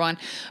 peanut just butter one.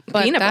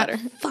 But peanut that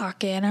butter.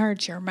 fucking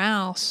hurts your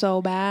mouth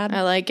so bad.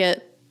 I like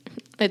it.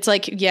 It's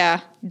like,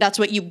 yeah, that's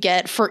what you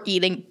get for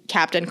eating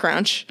Captain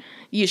Crunch.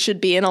 You should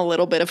be in a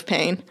little bit of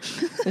pain.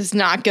 It's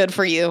not good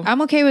for you.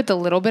 I'm okay with the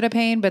little bit of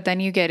pain, but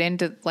then you get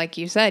into, like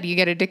you said, you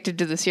get addicted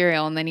to the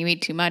cereal, and then you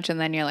eat too much, and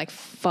then you're like,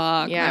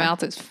 fuck, Yeah. my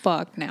mouth is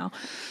fucked now.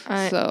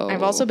 So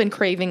I've also been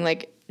craving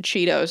like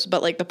Cheetos,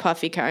 but like the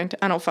puffy kind.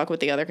 I don't fuck with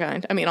the other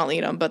kind. I mean, I'll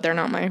eat them, but they're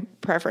not my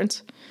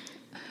preference.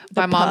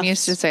 My mom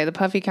used to say the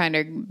puffy kind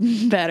are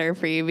better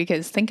for you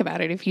because think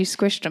about it. If you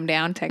squished them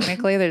down,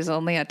 technically there's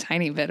only a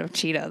tiny bit of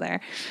Cheeto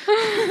there.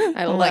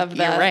 I love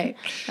that. You're right.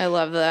 I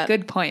love that.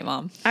 Good point,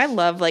 Mom. I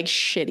love like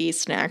shitty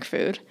snack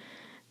food.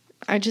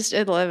 I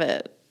love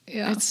it.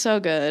 Yeah. It's so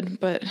good,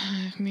 but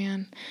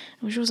man,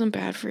 I wish it wasn't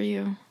bad for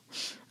you.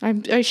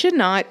 I should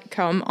not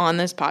come on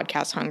this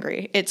podcast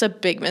hungry. It's a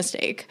big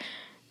mistake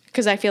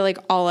because I feel like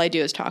all I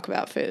do is talk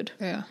about food.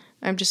 Yeah.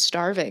 I'm just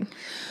starving.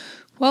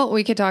 Well,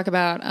 we could talk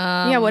about.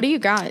 Yeah, what do you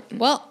got?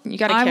 Well, you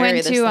got to carry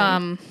this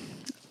thing.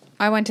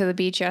 I went to the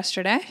beach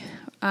yesterday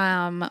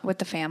with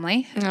the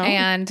family,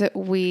 and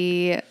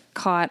we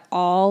caught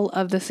all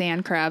of the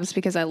sand crabs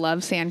because I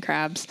love sand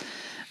crabs.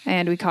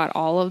 And we caught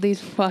all of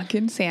these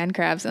fucking sand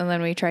crabs, and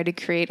then we tried to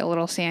create a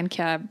little sand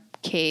crab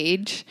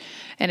cage,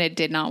 and it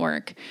did not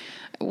work.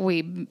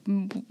 We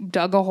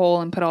dug a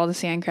hole and put all the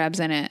sand crabs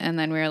in it, and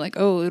then we were like,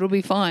 oh, it'll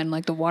be fine.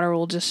 Like, the water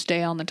will just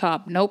stay on the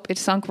top. Nope, it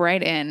sunk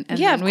right in. And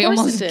Yeah, then of we course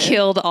almost it did.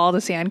 killed all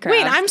the sand crabs.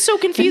 Wait, I'm so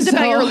confused And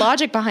about so- your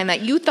logic behind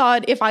that. You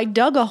thought if I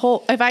dig a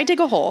hole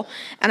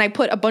and I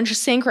put a bunch of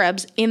sand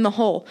crabs in the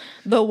hole,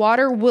 the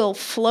water will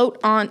float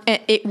on, and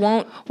it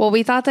won't. Well,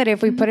 we thought that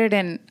if we put it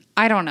in,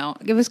 I don't know.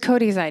 It was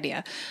Cody's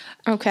idea.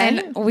 Okay.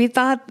 And we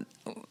thought,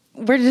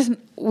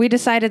 we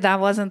decided that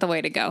wasn't the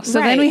way to go. So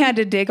then we Right. had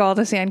to dig all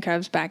the sand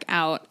crabs back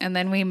out, and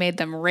then we made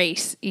them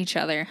race each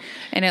other.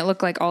 And it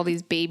looked like all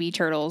these baby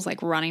turtles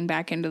like running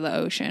back into the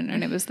ocean,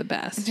 and it was the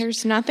best.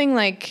 There's nothing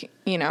like,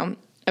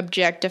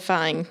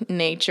 objectifying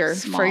nature for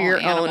Small your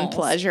own animals.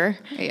 pleasure.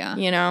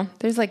 Yeah.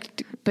 There's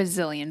like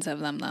bazillions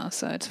of them though,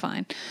 so it's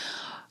fine.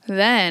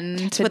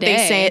 Then today, What they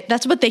say.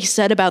 That's what they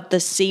said about the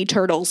sea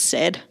turtles,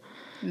 Sid.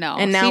 no,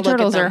 and now sea look at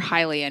turtles are them.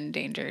 highly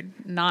endangered,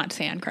 not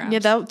sand crabs. Yeah,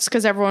 that's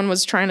because everyone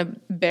was trying to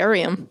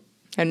bury them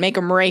and make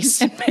them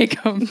race.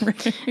 Make them.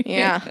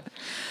 Yeah.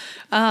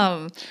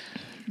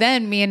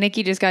 Then me and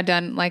Nikki just got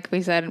done, like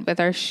we said, with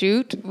our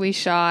shoot. We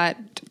shot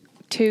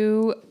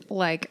 2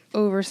 like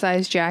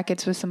oversized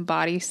jackets with some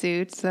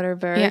bodysuits that are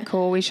very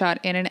cool. We shot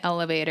in an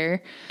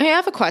elevator. I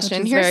have a question.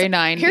 Which is very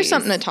 90s. Here's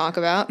something to talk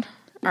about.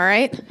 All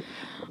right.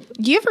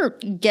 Do you ever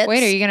get...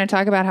 Wait, are you going to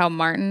talk about how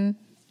Martin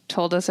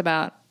told us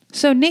about...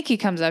 So Nikki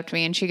comes up to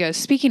me and she goes,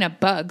 speaking of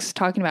bugs,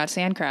 talking about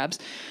sand crabs,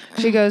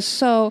 she goes,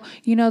 so,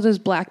 you know those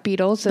black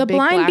beetles? The big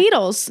blind black-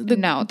 beetles.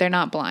 No, they're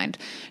not blind.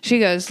 She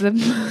goes, the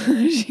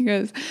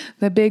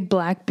big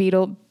black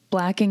beetle,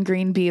 black and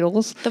green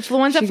beetles. The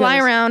ones that She fly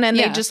goes, around and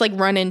yeah, they just like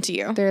run into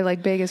you. they're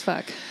like big as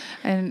fuck.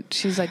 And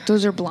she's like,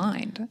 those are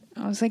blind.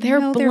 I was like, They're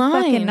no, they're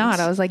fucking blind.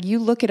 not. I was like, you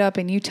look it up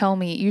and you tell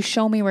me, you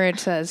show me where it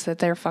says that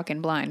they're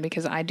fucking blind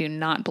because I do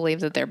not believe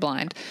that they're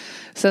blind.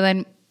 So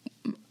then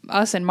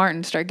us and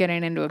Martin start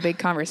getting into a big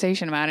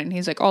conversation about it. And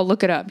he's like, oh,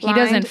 look it up. Blind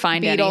He doesn't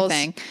find beetles.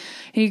 anything.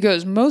 And he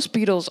goes, most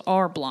beetles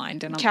are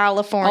blind. And I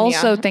California.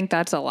 also think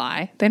that's a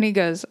lie. Then he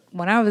goes,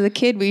 when I was a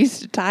kid, we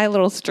used to tie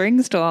little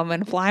strings to them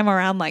and fly them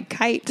around like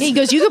kites. He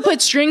goes, you could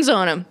put strings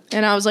on them.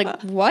 And I was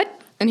like, what?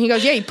 And he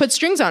goes, yeah, you put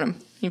strings on them.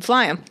 You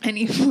fly them. And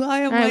you fly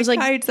them I like was like,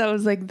 kites. I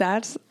was like,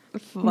 that's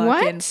fucking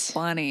What?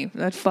 funny.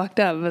 That's fucked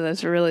up, but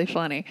that's really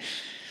funny.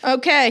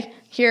 Okay,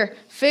 here.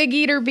 Fig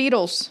eater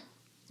beetles.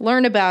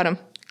 Learn about them.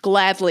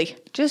 Gladly.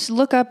 Just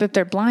look up if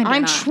they're blind or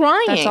I'm not.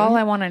 trying. That's all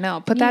I want to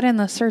know. Put that in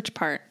the search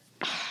part.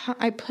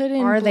 I put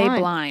in Are they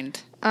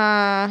blind.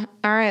 blind?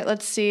 All right,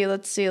 let's see.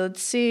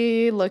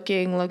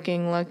 Looking.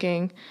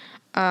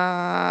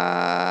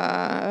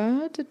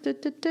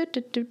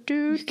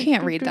 You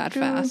can't read that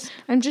fast.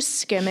 I'm just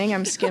skimming.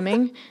 I'm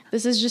skimming.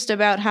 This is just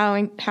about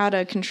how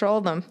to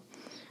control them.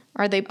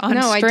 Are they? On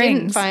No, I didn't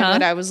strings, find huh?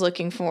 what I was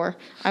looking for.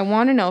 I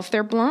want to know if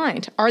they're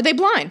blind. Are they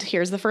blind?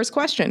 Here's the first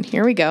question.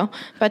 Here we go.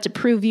 About to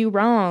prove you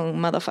wrong,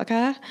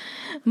 motherfucker.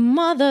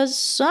 Mother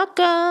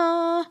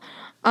sucker.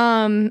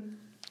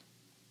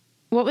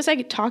 What was I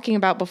talking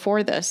about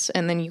before this?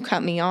 And then you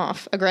cut me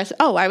off. Aggressive.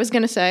 Oh, I was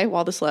going to say,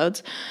 while this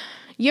loads,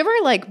 you ever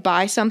like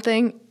buy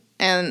something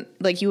and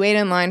like you wait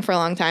in line for a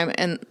long time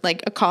and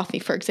like a coffee,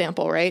 for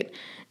example, right?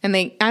 And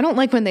I don't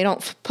like when they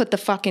don't put the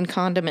fucking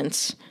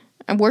condiments.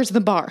 And where's the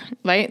bar,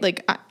 right?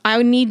 Like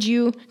I need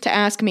you to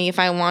ask me if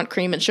I want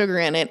cream and sugar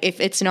in it if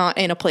it's not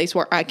in a place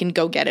where I can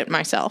go get it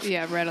myself.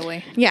 Yeah,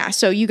 readily. Yeah,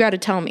 so you got to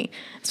tell me.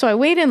 So I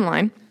wait in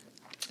line.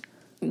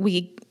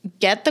 We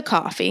get the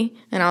coffee,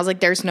 and I was like,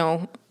 there's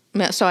no...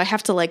 So I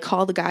have to like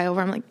call the guy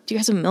over. I'm like, do you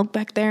guys have milk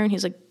back there? And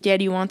he's like, yeah,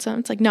 do you want some?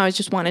 It's like, no, I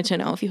just wanted to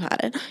know if you had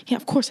it. Yeah,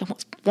 of course I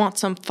want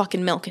some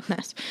fucking milk in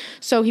this.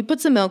 So he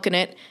puts the milk in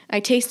it. I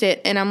taste it,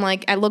 and I'm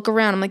like, I look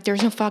around. I'm like,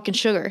 there's no fucking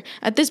sugar.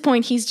 At this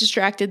point, he's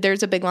distracted.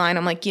 There's a big line.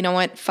 I'm like, you know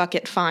what? Fuck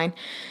it, fine.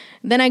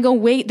 Then I go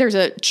wait. There's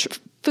a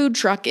food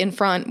truck in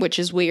front, which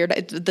is weird.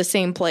 It's the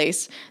same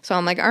place. So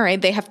I'm like, all right,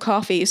 they have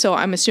coffee. So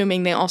I'm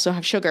assuming they also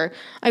have sugar.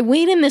 I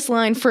wait in this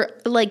line for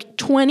like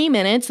 20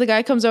 minutes. The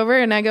guy comes over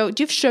and I go,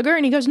 do you have sugar?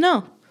 And he goes,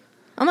 no.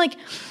 I'm like,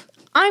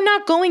 I'm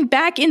not going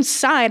back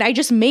inside. I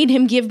just made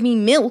him give me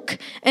milk.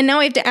 And now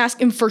I have to ask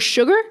him for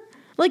sugar?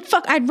 Like,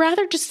 fuck, I'd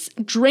rather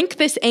just drink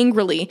this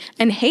angrily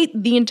and hate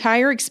the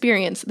entire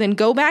experience than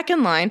go back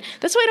in line.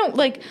 That's why I don't,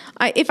 like,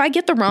 if I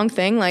get the wrong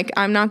thing, like,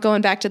 I'm not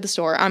going back to the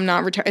store. I'm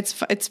not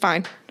it's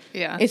fine.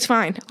 Yeah. It's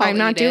fine. I'm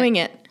not doing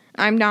it.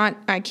 I'm not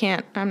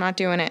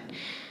doing it.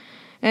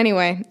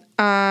 Anyway,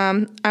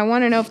 I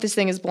want to know if this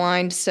thing is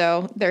blind,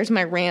 so there's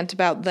my rant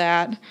about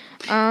that.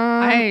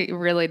 I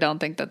really don't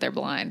think that they're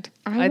blind.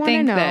 I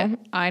think that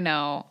I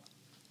know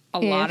a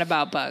lot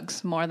about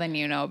bugs, more than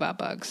you know about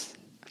bugs.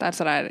 That's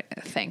what I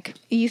think.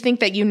 You think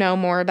that you know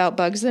more about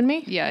bugs than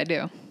me? Yeah, I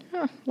do.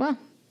 Oh, well,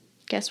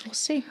 guess we'll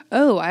see.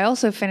 Oh, I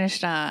also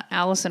finished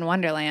Alice in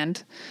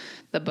Wonderland,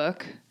 the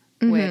book,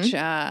 which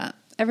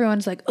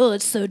everyone's like, oh,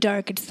 it's so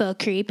dark, it's so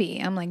creepy.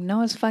 I'm like,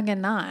 no, it's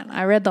fucking not.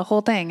 I read the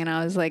whole thing and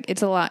I was like,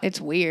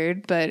 it's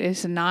weird, but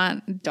it's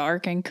not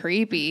dark and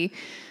creepy.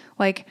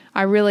 Like,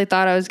 I really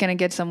thought I was going to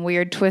get some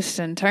weird twists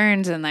and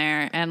turns in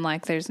there, and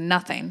like, there's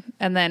nothing.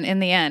 And then in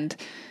the end,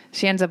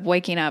 she ends up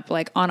waking up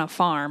like on a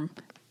farm,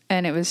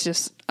 and it was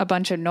just a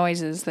bunch of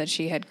noises that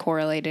she had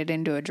correlated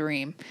into a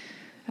dream.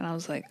 And I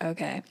was like,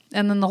 okay.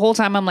 And then the whole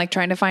time I'm like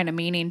trying to find a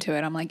meaning to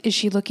it. I'm like, is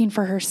she looking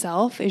for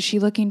herself? Is she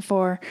looking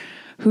for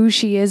who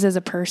she is as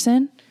a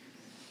person?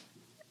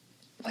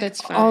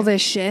 That's fine. All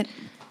this shit.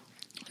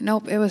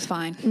 Nope, it was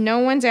fine. No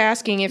one's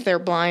asking if they're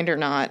blind or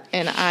not,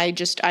 and I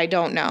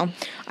don't know.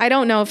 I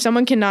don't know if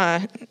someone can,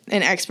 an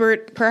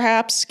expert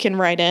perhaps, can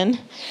write in.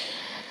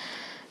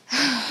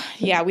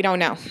 Yeah, we don't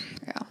know.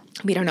 Yeah.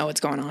 We don't know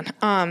what's going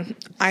on.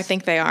 I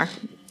think they are,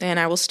 and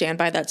I will stand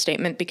by that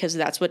statement because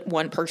that's what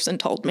one person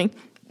told me,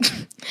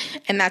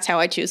 and that's how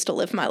I choose to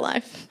live my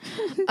life.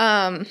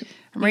 I'm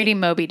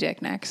reading Moby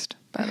Dick next,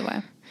 by the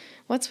way.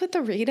 What's with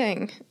the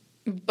reading?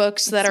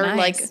 Books that are nice.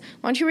 like,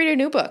 why don't you read a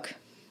new book?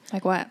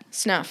 Like what?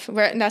 Snuff.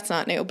 That's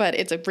not new, but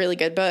it's a really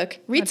good book.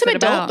 Read What's some it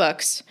adult about?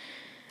 books.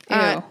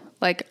 Ew,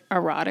 like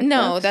erotic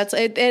No, books? that's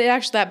it.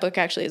 Actually, that book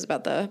actually is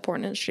about the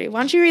porn industry. Why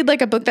don't you read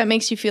like a book that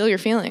makes you feel your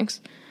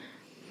feelings?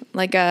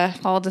 Like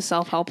all the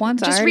self-help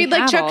ones? just I read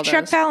like already have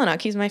Chuck all those.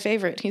 Palahniuk. He's my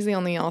favorite. He's the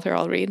only author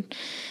I'll read.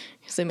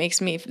 Because it makes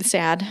me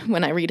sad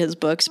when I read his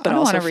books, but I don't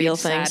also wanna read feel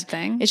sad things.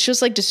 things. It's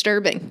just like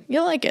disturbing.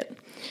 You'll like it.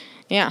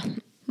 Yeah.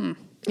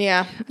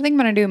 Yeah. I think I'm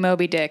going to do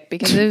Moby Dick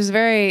because it was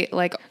very,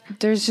 like,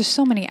 there's just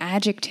so many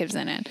adjectives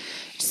in it.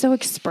 It's so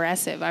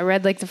expressive. I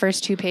read, like, the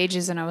first 2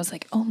 pages and I was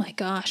like, oh my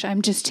gosh,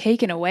 I'm just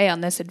taken away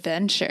on this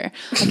adventure.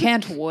 I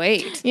can't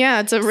wait. Yeah,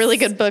 it's a really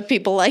good book.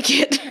 People like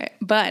it.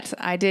 But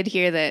I did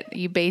hear that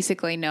you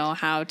basically know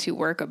how to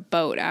work a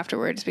boat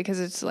afterwards because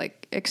it's,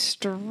 like,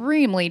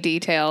 extremely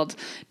detailed,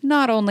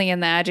 not only in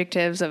the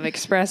adjectives of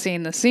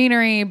expressing the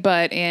scenery,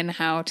 but in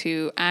how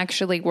to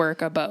actually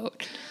work a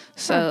boat.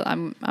 So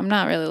I'm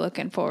not really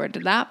looking forward to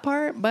that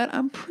part, but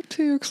I'm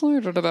pretty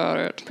excited about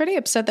it. Pretty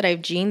upset that I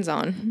have jeans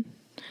on.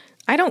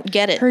 I don't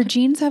get it. Her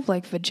jeans have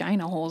like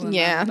vagina holes in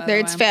Yeah, them.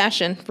 it's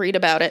fashion. Read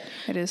about it.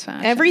 It is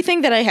fashion.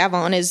 Everything that I have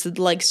on is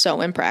like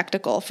so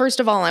impractical. First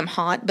of all, I'm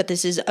hot, but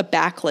this is a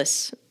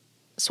backless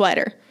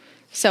sweater.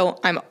 So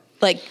I'm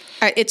like,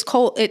 it's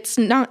cold.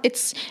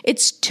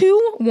 It's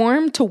too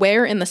warm to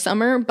wear in the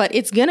summer, but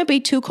it's going to be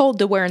too cold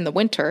to wear in the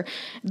winter.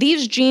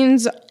 These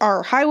jeans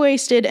are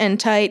high-waisted and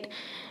tight,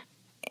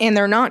 and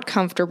they're not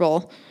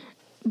comfortable,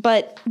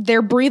 but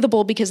they're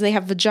breathable because they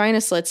have vagina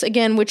slits,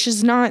 again, which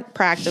is not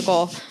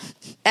practical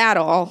at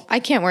all. I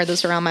can't wear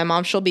this around my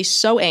mom. She'll be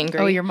so angry.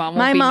 Oh, your mom will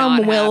My be mom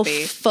not will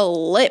happy.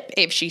 flip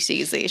if she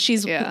sees these.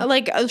 She's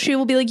like, she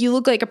will be like, you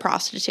look like a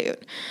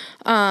prostitute.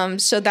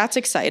 So that's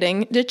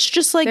exciting. It's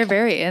just like, They're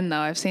very in though.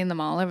 I've seen them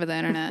all over the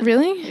internet.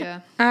 really? Yeah.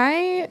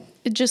 I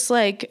just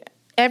like,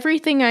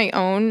 everything I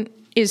own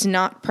is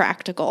not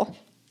practical.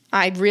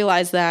 I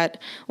realized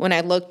that when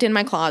I looked in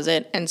my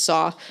closet and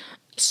saw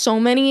so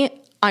many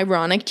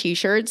ironic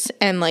t-shirts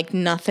and like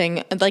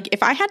nothing, like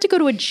if I had to go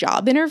to a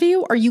job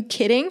interview, are you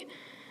kidding?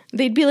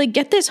 They'd be like,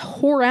 get this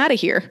whore out of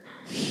here.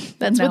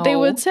 That's what they No.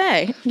 would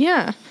say.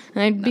 Yeah.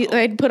 And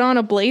I'd put on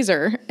a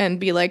blazer and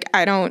be like,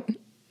 I don't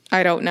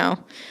know.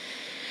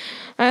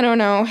 I don't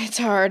know. It's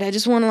hard. I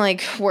just want to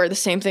like wear the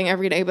same thing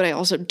every day, but I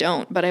also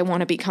don't, but I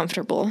want to be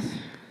comfortable.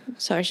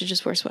 So I should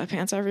just wear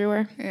sweatpants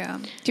everywhere. Yeah.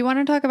 Do you want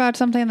to talk about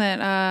something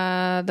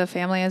that the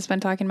family has been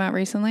talking about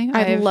recently?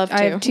 I'd love to.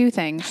 I have 2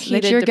 things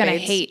Heated that you're going to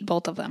debates. hate,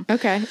 both of them.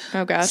 Okay.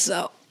 Oh, God.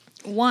 So,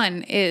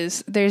 one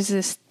is there's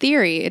this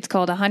theory. It's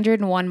called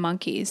 101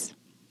 monkeys.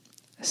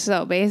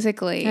 So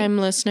basically, I'm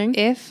listening.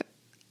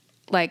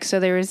 so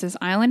there was this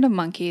island of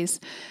monkeys,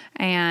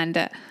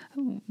 and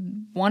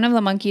one of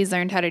the monkeys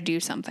learned how to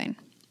do something.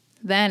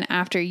 Then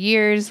after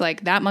years,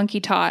 like that monkey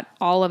taught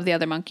all of the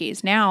other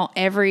monkeys. Now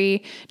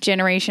every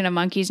generation of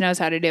monkeys knows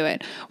how to do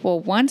it. Well,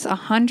 once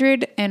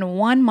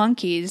 101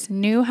 monkeys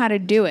knew how to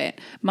do it,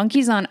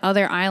 monkeys on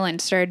other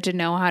islands started to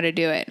know how to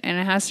do it. And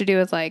it has to do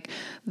with like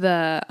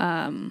the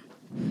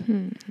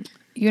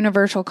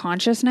universal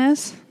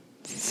consciousness.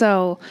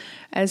 So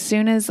as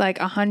soon as like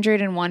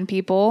 101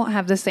 people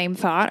have the same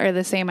thought or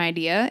the same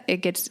idea, it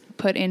gets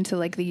put into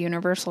like the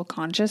universal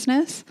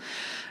consciousness.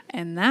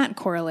 And that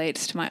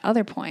correlates to my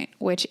other point,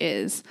 which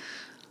is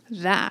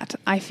that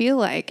I feel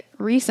like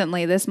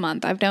recently this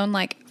month I've known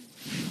like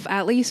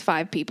at least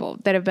 5 people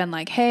that have been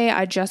like, hey,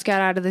 I just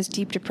got out of this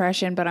deep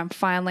depression, but I'm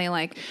finally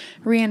like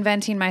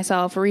reinventing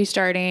myself,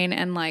 restarting,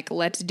 and like,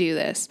 let's do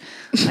this.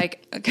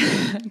 Like,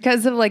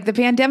 because of like the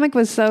pandemic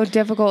was so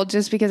difficult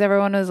just because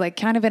everyone was like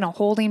kind of in a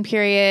holding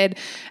period.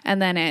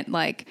 And then it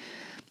like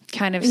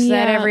kind of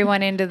set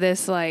everyone into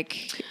this,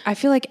 like, I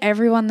feel like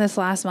everyone this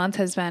last month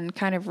has been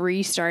kind of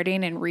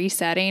restarting and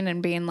resetting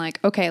and being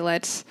like, okay,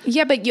 let's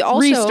but you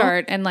also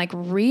restart and like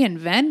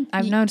reinvent.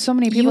 I've known so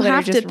many people that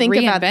are just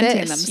reinventing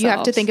themselves. You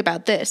have to think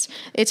about this.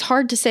 It's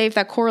hard to say if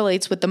that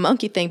correlates with the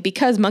monkey thing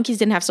because monkeys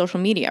didn't have social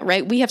media,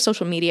 right? We have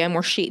social media and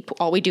we're sheep.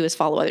 All we do is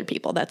follow other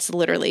people. That's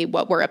literally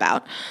what we're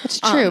about. It's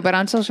true, but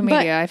on social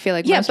media, I feel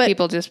like most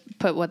people just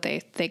put what they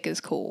think is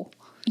cool.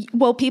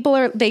 Well, people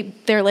are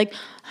they're like,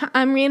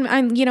 I'm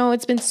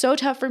it's been so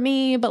tough for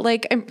me, but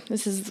like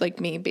this is like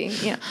me being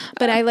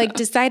but I like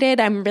decided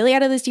I'm really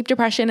out of this deep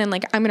depression and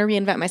like I'm gonna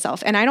reinvent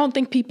myself. And I don't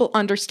think people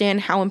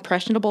understand how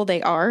impressionable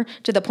they are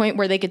to the point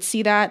where they could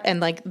see that and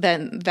like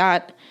then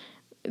that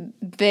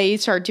they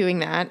start doing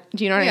that.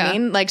 Do you know what I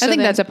mean? Like, so I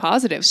think that's a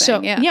positive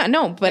thing.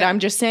 But I'm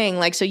just saying,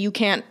 like, so you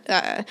can't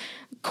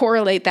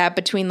correlate that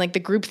between like the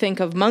groupthink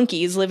of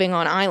monkeys living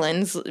on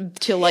islands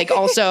to like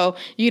also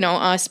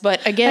us.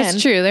 But again,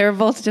 that's true. They were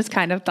both just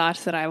kind of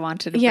thoughts that I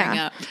wanted to bring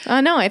up.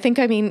 No, I think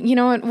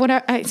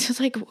it's just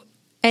like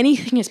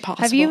anything is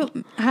possible. Have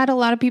you had a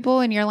lot of people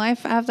in your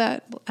life have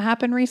that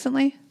happen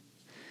recently?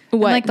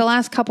 What? In like the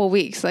last couple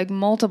weeks, like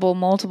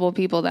multiple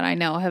people that I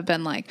know have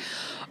been like,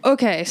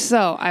 okay,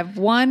 so I've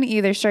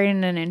either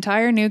started an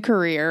entire new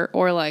career,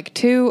 or like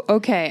 2,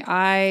 okay,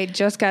 I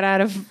just got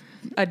out of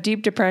a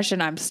deep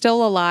depression. I'm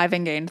still alive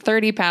and gained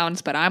 30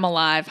 pounds, but I'm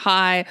alive.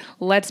 Hi,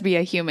 let's be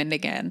a human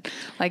again.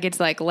 Like, it's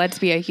like, let's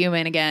be a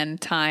human again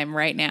time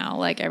right now.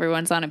 Like,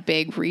 everyone's on a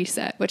big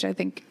reset, which I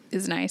think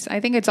is nice.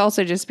 I think it's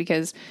also just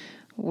because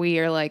we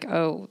are like,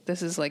 oh,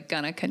 this is like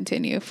gonna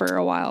continue for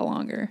a while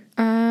longer.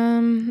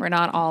 We're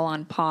not all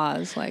on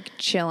pause, like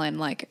chilling.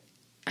 Like,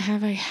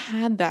 have I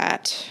had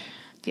that?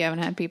 You haven't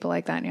had people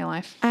like that in your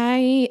life?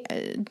 I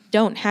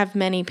don't have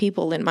many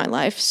people in my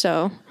life,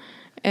 so,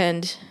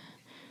 and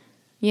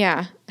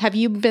yeah. Have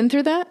you been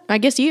through that? I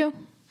guess you.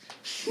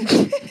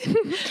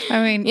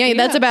 I mean,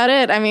 that's about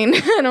it. I mean,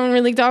 I don't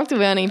really talk to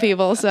many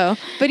people, so.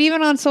 But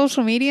even on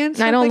social media and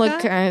stuff I don't like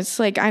look, that? It's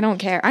like, I don't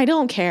care. I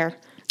don't care.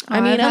 I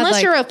mean,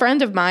 unless you're a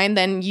friend of mine,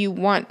 then you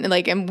want,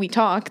 like, and we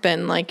talk,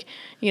 then, like,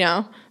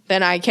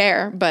 then I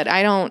care. But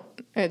I don't,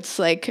 it's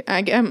like,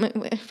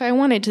 if I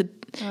wanted to,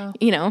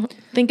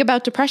 think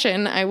about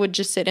depression, I would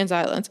just sit in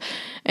silence.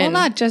 And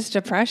well, not just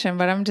depression,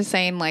 but I'm just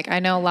saying, like, I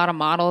know a lot of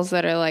models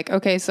that are like,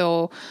 okay,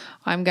 so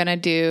I'm going to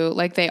do,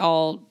 like,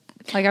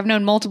 I've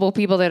known multiple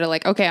people that are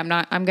like, okay,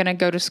 I'm going to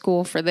go to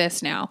school for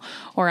this now,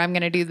 or I'm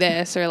going to do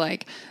this, or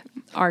like,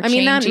 are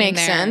changing. That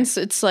makes sense.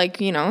 It's like,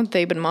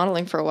 they've been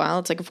modeling for a while.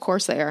 It's like, of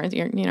course they are.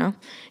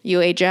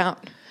 You age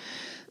out.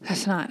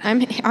 That's not.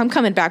 I'm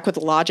coming back with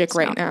logic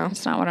right now.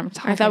 It's not what I'm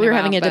talking about. I thought we were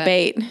having a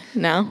debate.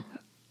 No?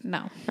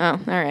 No. Oh, all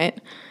right.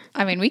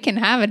 I mean, we can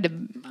have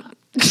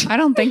I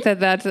don't think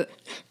that's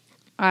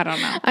I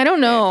don't know. I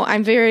don't know. I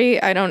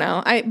don't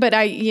know. I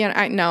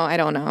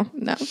don't know.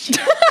 No.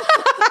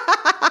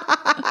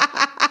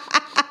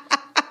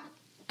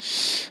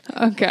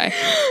 Okay.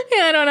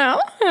 Yeah, I don't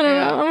know.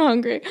 I'm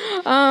hungry.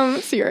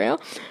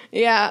 Cereal.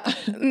 Yeah.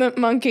 The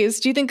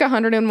monkeys. Do you think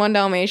 101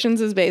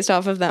 Dalmatians is based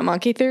off of that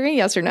monkey theory?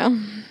 Yes or no?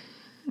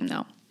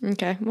 No.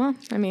 Okay. Well,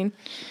 I mean,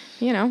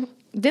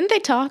 didn't they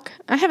talk?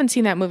 I haven't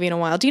seen that movie in a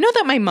while. Do you know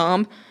that my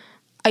mom,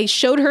 I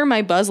showed her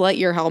my Buzz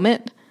Lightyear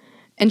helmet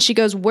and she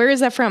goes, where is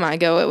that from? I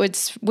go,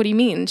 what do you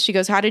mean? She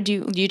goes,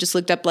 you just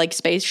looked up like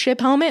spaceship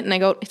helmet? And I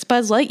go, it's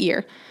Buzz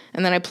Lightyear.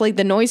 And then I played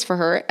the noise for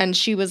her and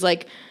she was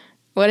like,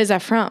 what is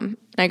that from?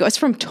 And I go, it's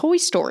from Toy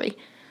Story.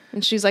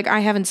 And she's like, I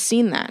haven't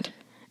seen that.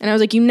 And I was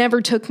like, you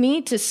never took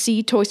me to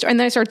see Toy Story. And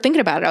then I started thinking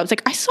about it. I was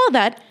like, I saw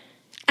that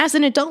as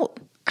an adult.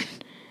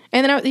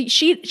 And then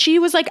she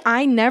was like,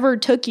 I never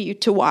took you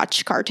to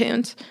watch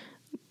cartoons.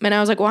 And I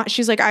was like, what?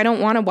 She's like, I don't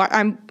want to watch.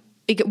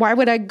 Why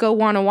would I go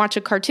want to watch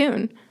a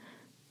cartoon?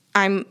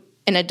 I'm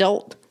an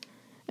adult.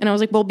 And I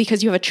was like, well,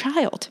 because you have a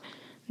child.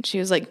 And she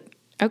was like,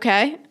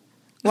 okay.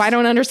 Well, I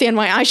don't understand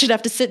why I should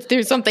have to sit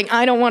through something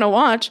I don't want to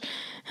watch.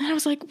 And I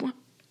was like, what?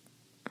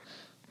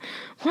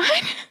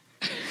 What?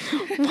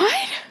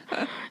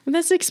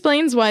 This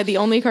explains why the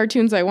only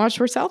cartoons I watched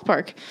were South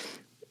Park.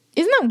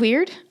 Isn't that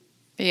weird?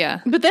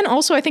 Yeah. But then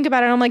also I think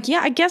about it, I'm like,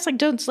 yeah, I guess I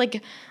don't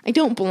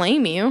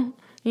blame you.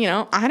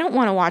 I don't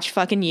want to watch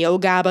fucking Yo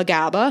Gabba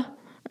Gabba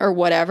or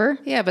whatever.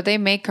 Yeah, but they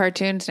make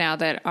cartoons now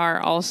that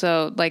are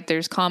also, like,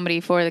 there's comedy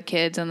for the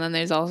kids, and then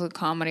there's also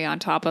comedy on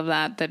top of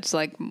that that's,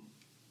 like,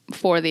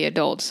 for the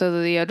adults, so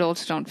that the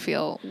adults don't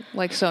feel,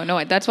 like, so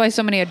annoyed. That's why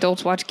so many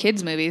adults watch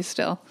kids' movies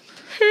still.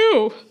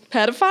 Who?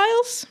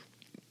 Pedophiles?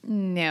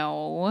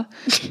 No.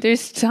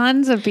 There's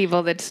tons of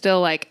people that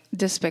still, like,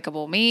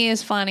 Despicable Me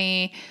is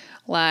funny.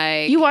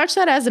 Like, you watch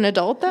that as an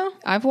adult, though?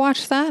 I've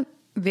watched that.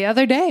 The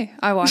other day,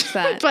 I watched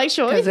that. By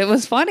choice? Because it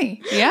was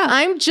funny. Yeah.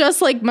 I'm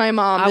just like my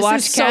mom. I This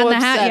watched is Cat so in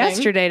the Hat upsetting.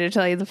 yesterday, to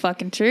tell you the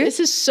fucking truth. This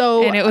is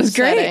so and it was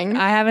upsetting. great.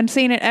 I haven't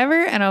seen it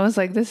ever, and I was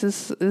like, this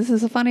is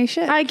a funny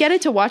shit. I get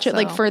it to watch it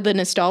like So. for the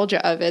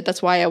nostalgia of it.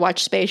 That's why I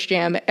watch Space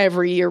Jam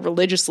every year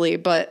religiously.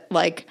 But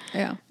like,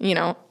 Yeah. you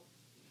know,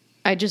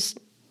 I just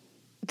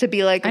to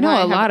be like, I know well,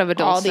 a have lot of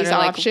adults all that these are,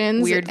 like,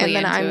 options, weirdly and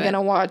then into I'm it.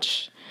 gonna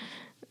watch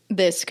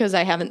this because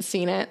I haven't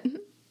seen it.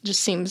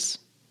 Just seems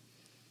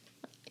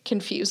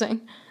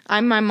confusing.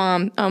 I'm my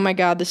mom. Oh my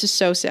God, this is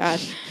so sad.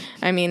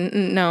 I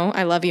mean, no,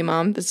 I love you,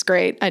 Mom. That's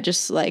great. I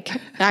just like,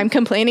 I'm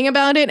complaining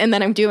about it and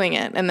then I'm doing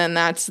it. And then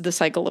that's the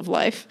cycle of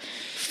life.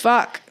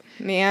 Fuck,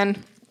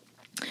 man.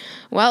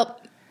 Well,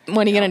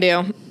 what are you going to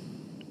do?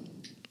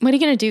 What are you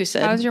going to do,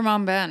 Sid? How's your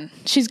mom been?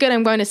 She's good.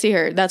 I'm going to see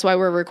her. That's why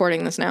we're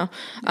recording this now.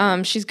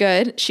 She's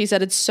good. She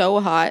said it's so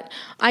hot.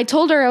 I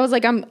told her, I was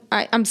like,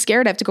 I'm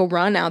scared. I have to go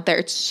run out there.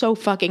 It's so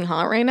fucking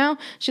hot right now.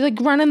 She's like,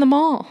 run in the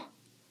mall.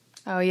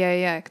 Oh,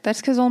 yeah. That's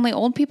because only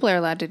old people are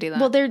allowed to do that.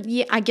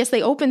 Well, I guess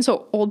they open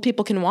so old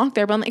people can walk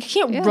there, but I'm like, I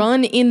can't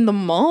run in the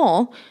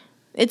mall.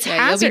 It's Yeah,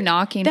 you'll be hazard.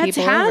 knocking That's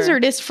people over.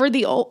 hazardous for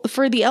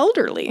the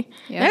elderly.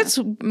 Yeah. That's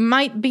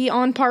might be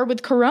on par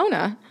with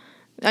Corona.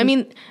 I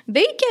mean,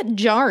 they get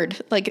jarred.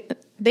 Like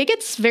they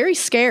get very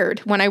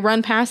scared when I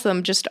run past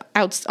them just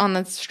out on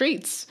the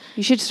streets.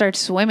 You should start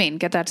swimming.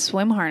 Get that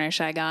swim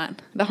harness I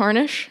got. The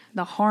harness.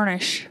 The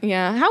harness.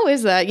 Yeah, how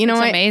is that? You know,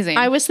 It's amazing.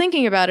 I was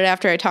thinking about it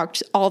after I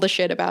talked all the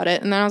shit about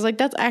it, and then I was like,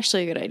 that's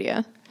actually a good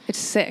idea. It's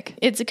sick.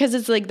 It's because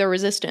it's like the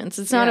resistance.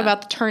 It's not Yeah.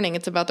 about the turning,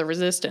 it's about the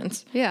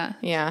resistance. Yeah.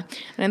 Yeah,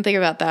 I didn't think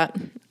about that.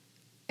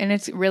 And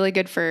it's really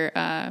good for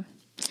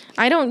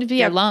I don't,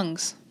 your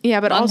lungs.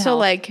 yeah, but lung also health.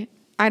 like,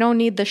 I don't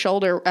need the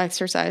shoulder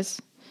exercise.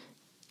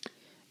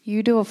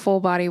 You do a full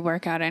body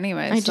workout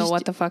anyway, so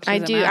what the fuck does I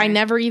it do.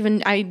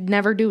 matter? I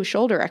never do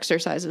shoulder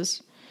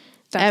exercises.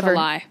 That's ever. a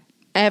lie.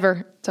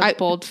 Ever. It's a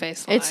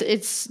bold-faced lie.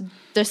 It's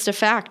just a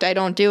fact. I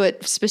don't do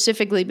it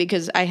specifically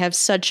because I have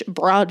such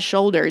broad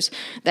shoulders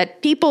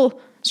that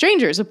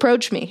strangers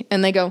approach me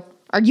and they go,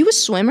 "Are you a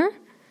swimmer?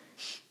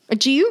 Are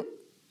you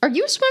a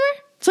swimmer?"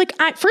 It's like,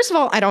 first of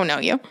all, I don't know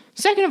you.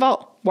 Second of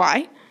all,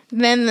 why?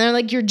 Then they're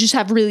like, "You just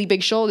have really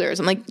big shoulders."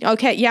 I'm like,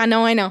 "Okay, yeah,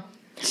 no, I know."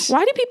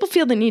 Why do people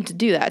feel the need to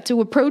do that? To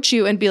approach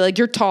you and be like,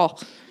 "You're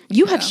tall.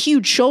 You have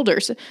huge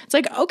shoulders." It's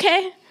like,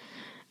 okay,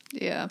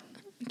 Yeah.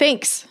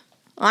 thanks.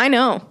 I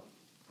know.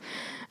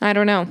 I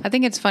don't know. I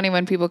think it's funny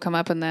when people come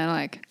up and they're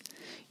like,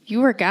 "You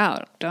work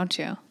out, don't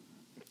you?"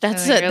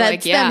 That's And it. you're That's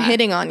like, "Yeah." them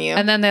hitting on you.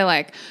 And then they're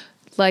like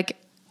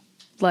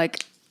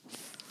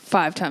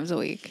 5 times a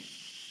week.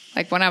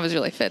 Like when I was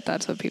really fit,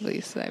 that's what people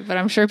used to say. But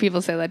I'm sure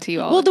people say that to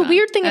you all Well, the the time.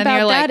 weird thing And about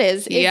you're that like,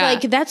 is yeah.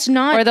 like that's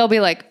not. Or they'll be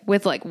like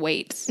with like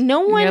weights.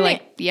 No And one- you're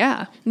like,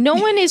 yeah. No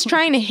one is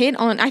trying to hit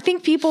on. I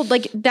think people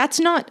like that's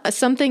not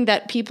something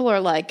that people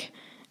are like.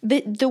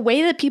 The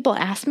way that people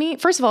ask me,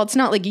 first of all, it's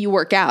not like you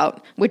work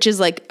out, which is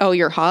like, oh,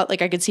 you're hot.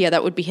 Like I could see how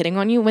that would be hitting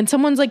on you. When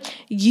someone's like,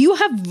 you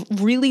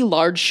have really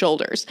large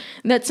shoulders.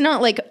 That's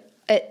not like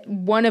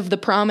one of the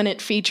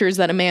prominent features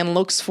that a man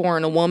looks for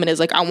in a woman is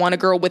like, I want a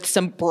girl with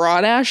some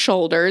broad ass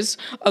shoulders,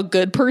 a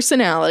good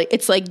personality.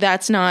 It's like,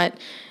 that's not,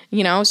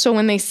 you know? So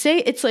when they say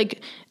it's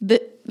like,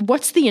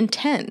 what's the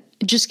intent?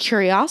 Just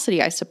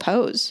curiosity, I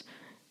suppose.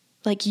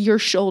 Like your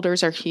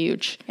shoulders are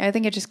huge. I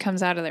think it just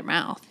comes out of their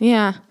mouth.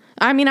 Yeah.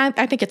 I mean, I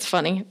think it's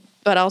funny,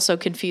 but also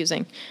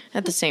confusing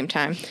at the same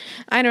time.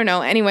 I don't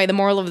know. Anyway, the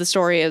moral of the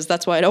story is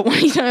that's why I don't want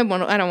to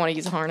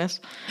use a harness.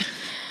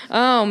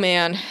 Oh,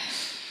 man.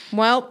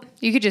 Well,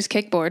 You could just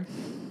kickboard.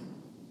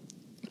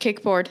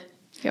 kickboard.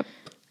 Yep.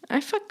 I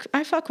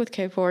fuck with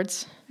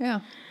kickboards.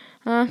 Yeah.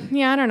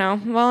 Yeah, I don't know.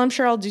 Well, I'm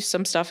sure I'll do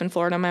some stuff in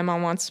Florida. My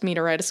mom wants me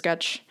to write a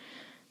sketch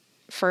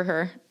for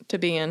her to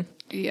be in.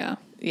 Yeah.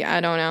 Yeah,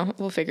 I don't know.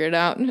 We'll figure it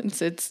out.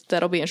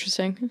 That'll be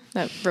interesting.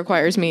 That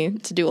requires me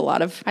to do a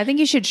lot of. I think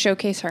you should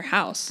showcase her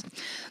house.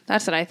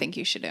 That's what I think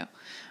you should do.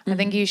 I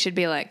think you should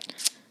be like,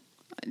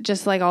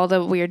 just like all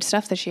the weird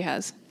stuff that she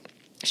has.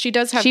 She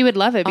does have. She would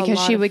love it a because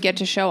lot she of- would get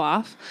to show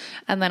off.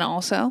 And then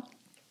also,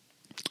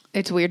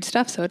 it's weird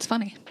stuff, so it's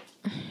funny.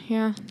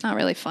 Yeah, Not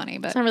really funny,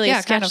 but it's not really yeah,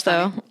 a sketch kind of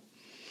funny. though.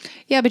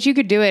 Yeah, but you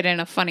could do it in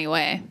a funny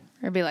way.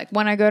 Or be like,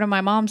 when I go to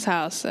my mom's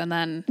house and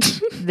then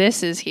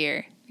this is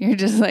here. You're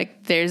just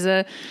like, there's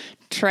a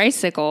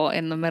tricycle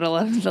in the middle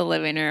of the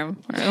living room.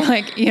 Or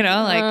like, you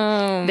know,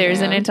 like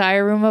there's an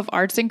entire room of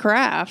arts and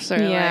crafts. Or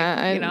Yeah,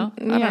 like, you know,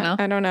 I don't know.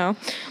 I don't know.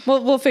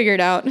 We'll figure it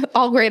out.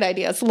 All great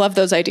ideas. Love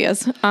those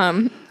ideas.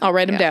 I'll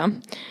write them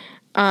down.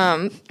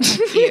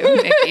 You,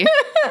 Nikki.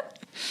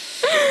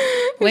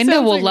 Linda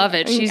sounds will like- love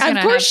it. She's Of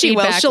gonna course have she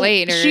will. feedback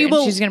later. She and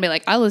will- she's gonna be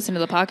like, I'll listen to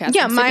the podcast.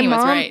 Yeah, and my Sydney was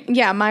mom. right.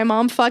 Yeah, my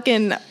mom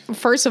fucking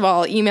first of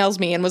all emails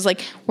me and was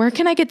like, "Where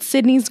can I get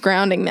Sydney's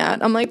grounding mat?"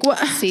 I'm like, "What?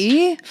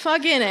 See?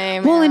 Fucking A,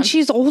 man." Well, and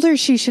she's older.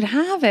 She should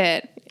have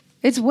it.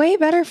 It's way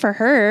better for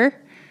her.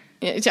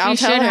 I'll She tell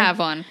should her. have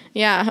one.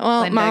 Yeah,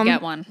 well, Linda, mom,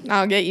 get one.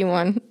 I'll get you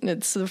one.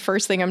 It's the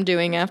first thing I'm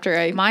doing after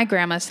I. My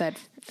grandma said,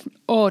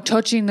 "Oh,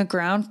 touching the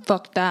ground,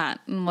 fuck that,"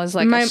 and was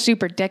like My- a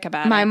super dick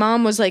about My it.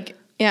 mom was like,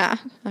 Yeah,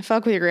 I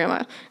fuck with your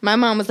grandma. My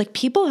mom was like,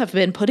 people have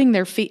been putting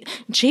their feet.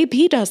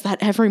 JP does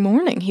that every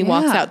morning. He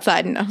walks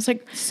outside, and I was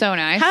like, So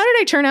nice. how did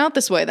I turn out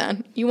this way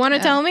then? You want to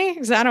tell me?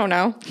 Because I don't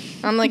know.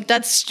 I'm like,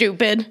 that's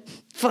stupid.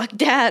 Fuck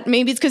that.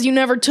 Maybe it's because you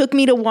never took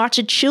me to watch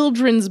a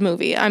children's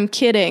movie. I'm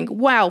kidding.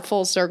 Wow,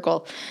 full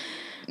circle.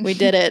 We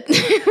did it.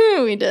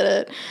 We did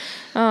it.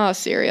 Oh,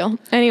 cereal.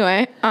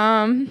 Anyway,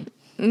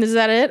 is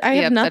that it? I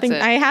have nothing.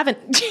 That's it. I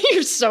haven't.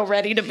 You're so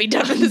ready to be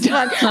done with this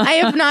one. I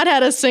have not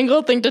had a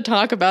single thing to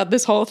talk about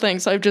this whole thing,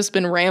 so I've just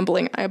been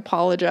rambling. I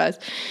apologize.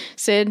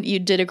 Sid, you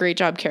did a great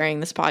job carrying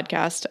this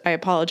podcast. I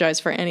apologize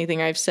for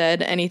anything I've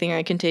said, anything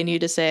I continue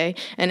to say,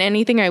 and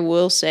anything I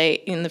will say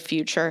in the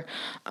future.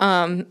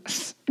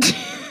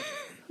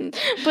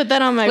 Put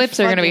that on my Clips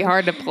are going to be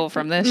hard to pull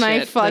from this my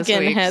shit fucking this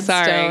week.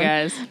 headstone. Sorry,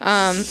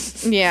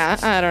 guys. Yeah,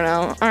 I don't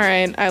know. All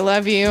right. I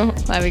love you.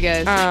 Love you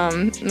guys.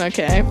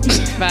 Okay.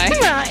 Bye.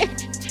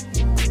 Bye.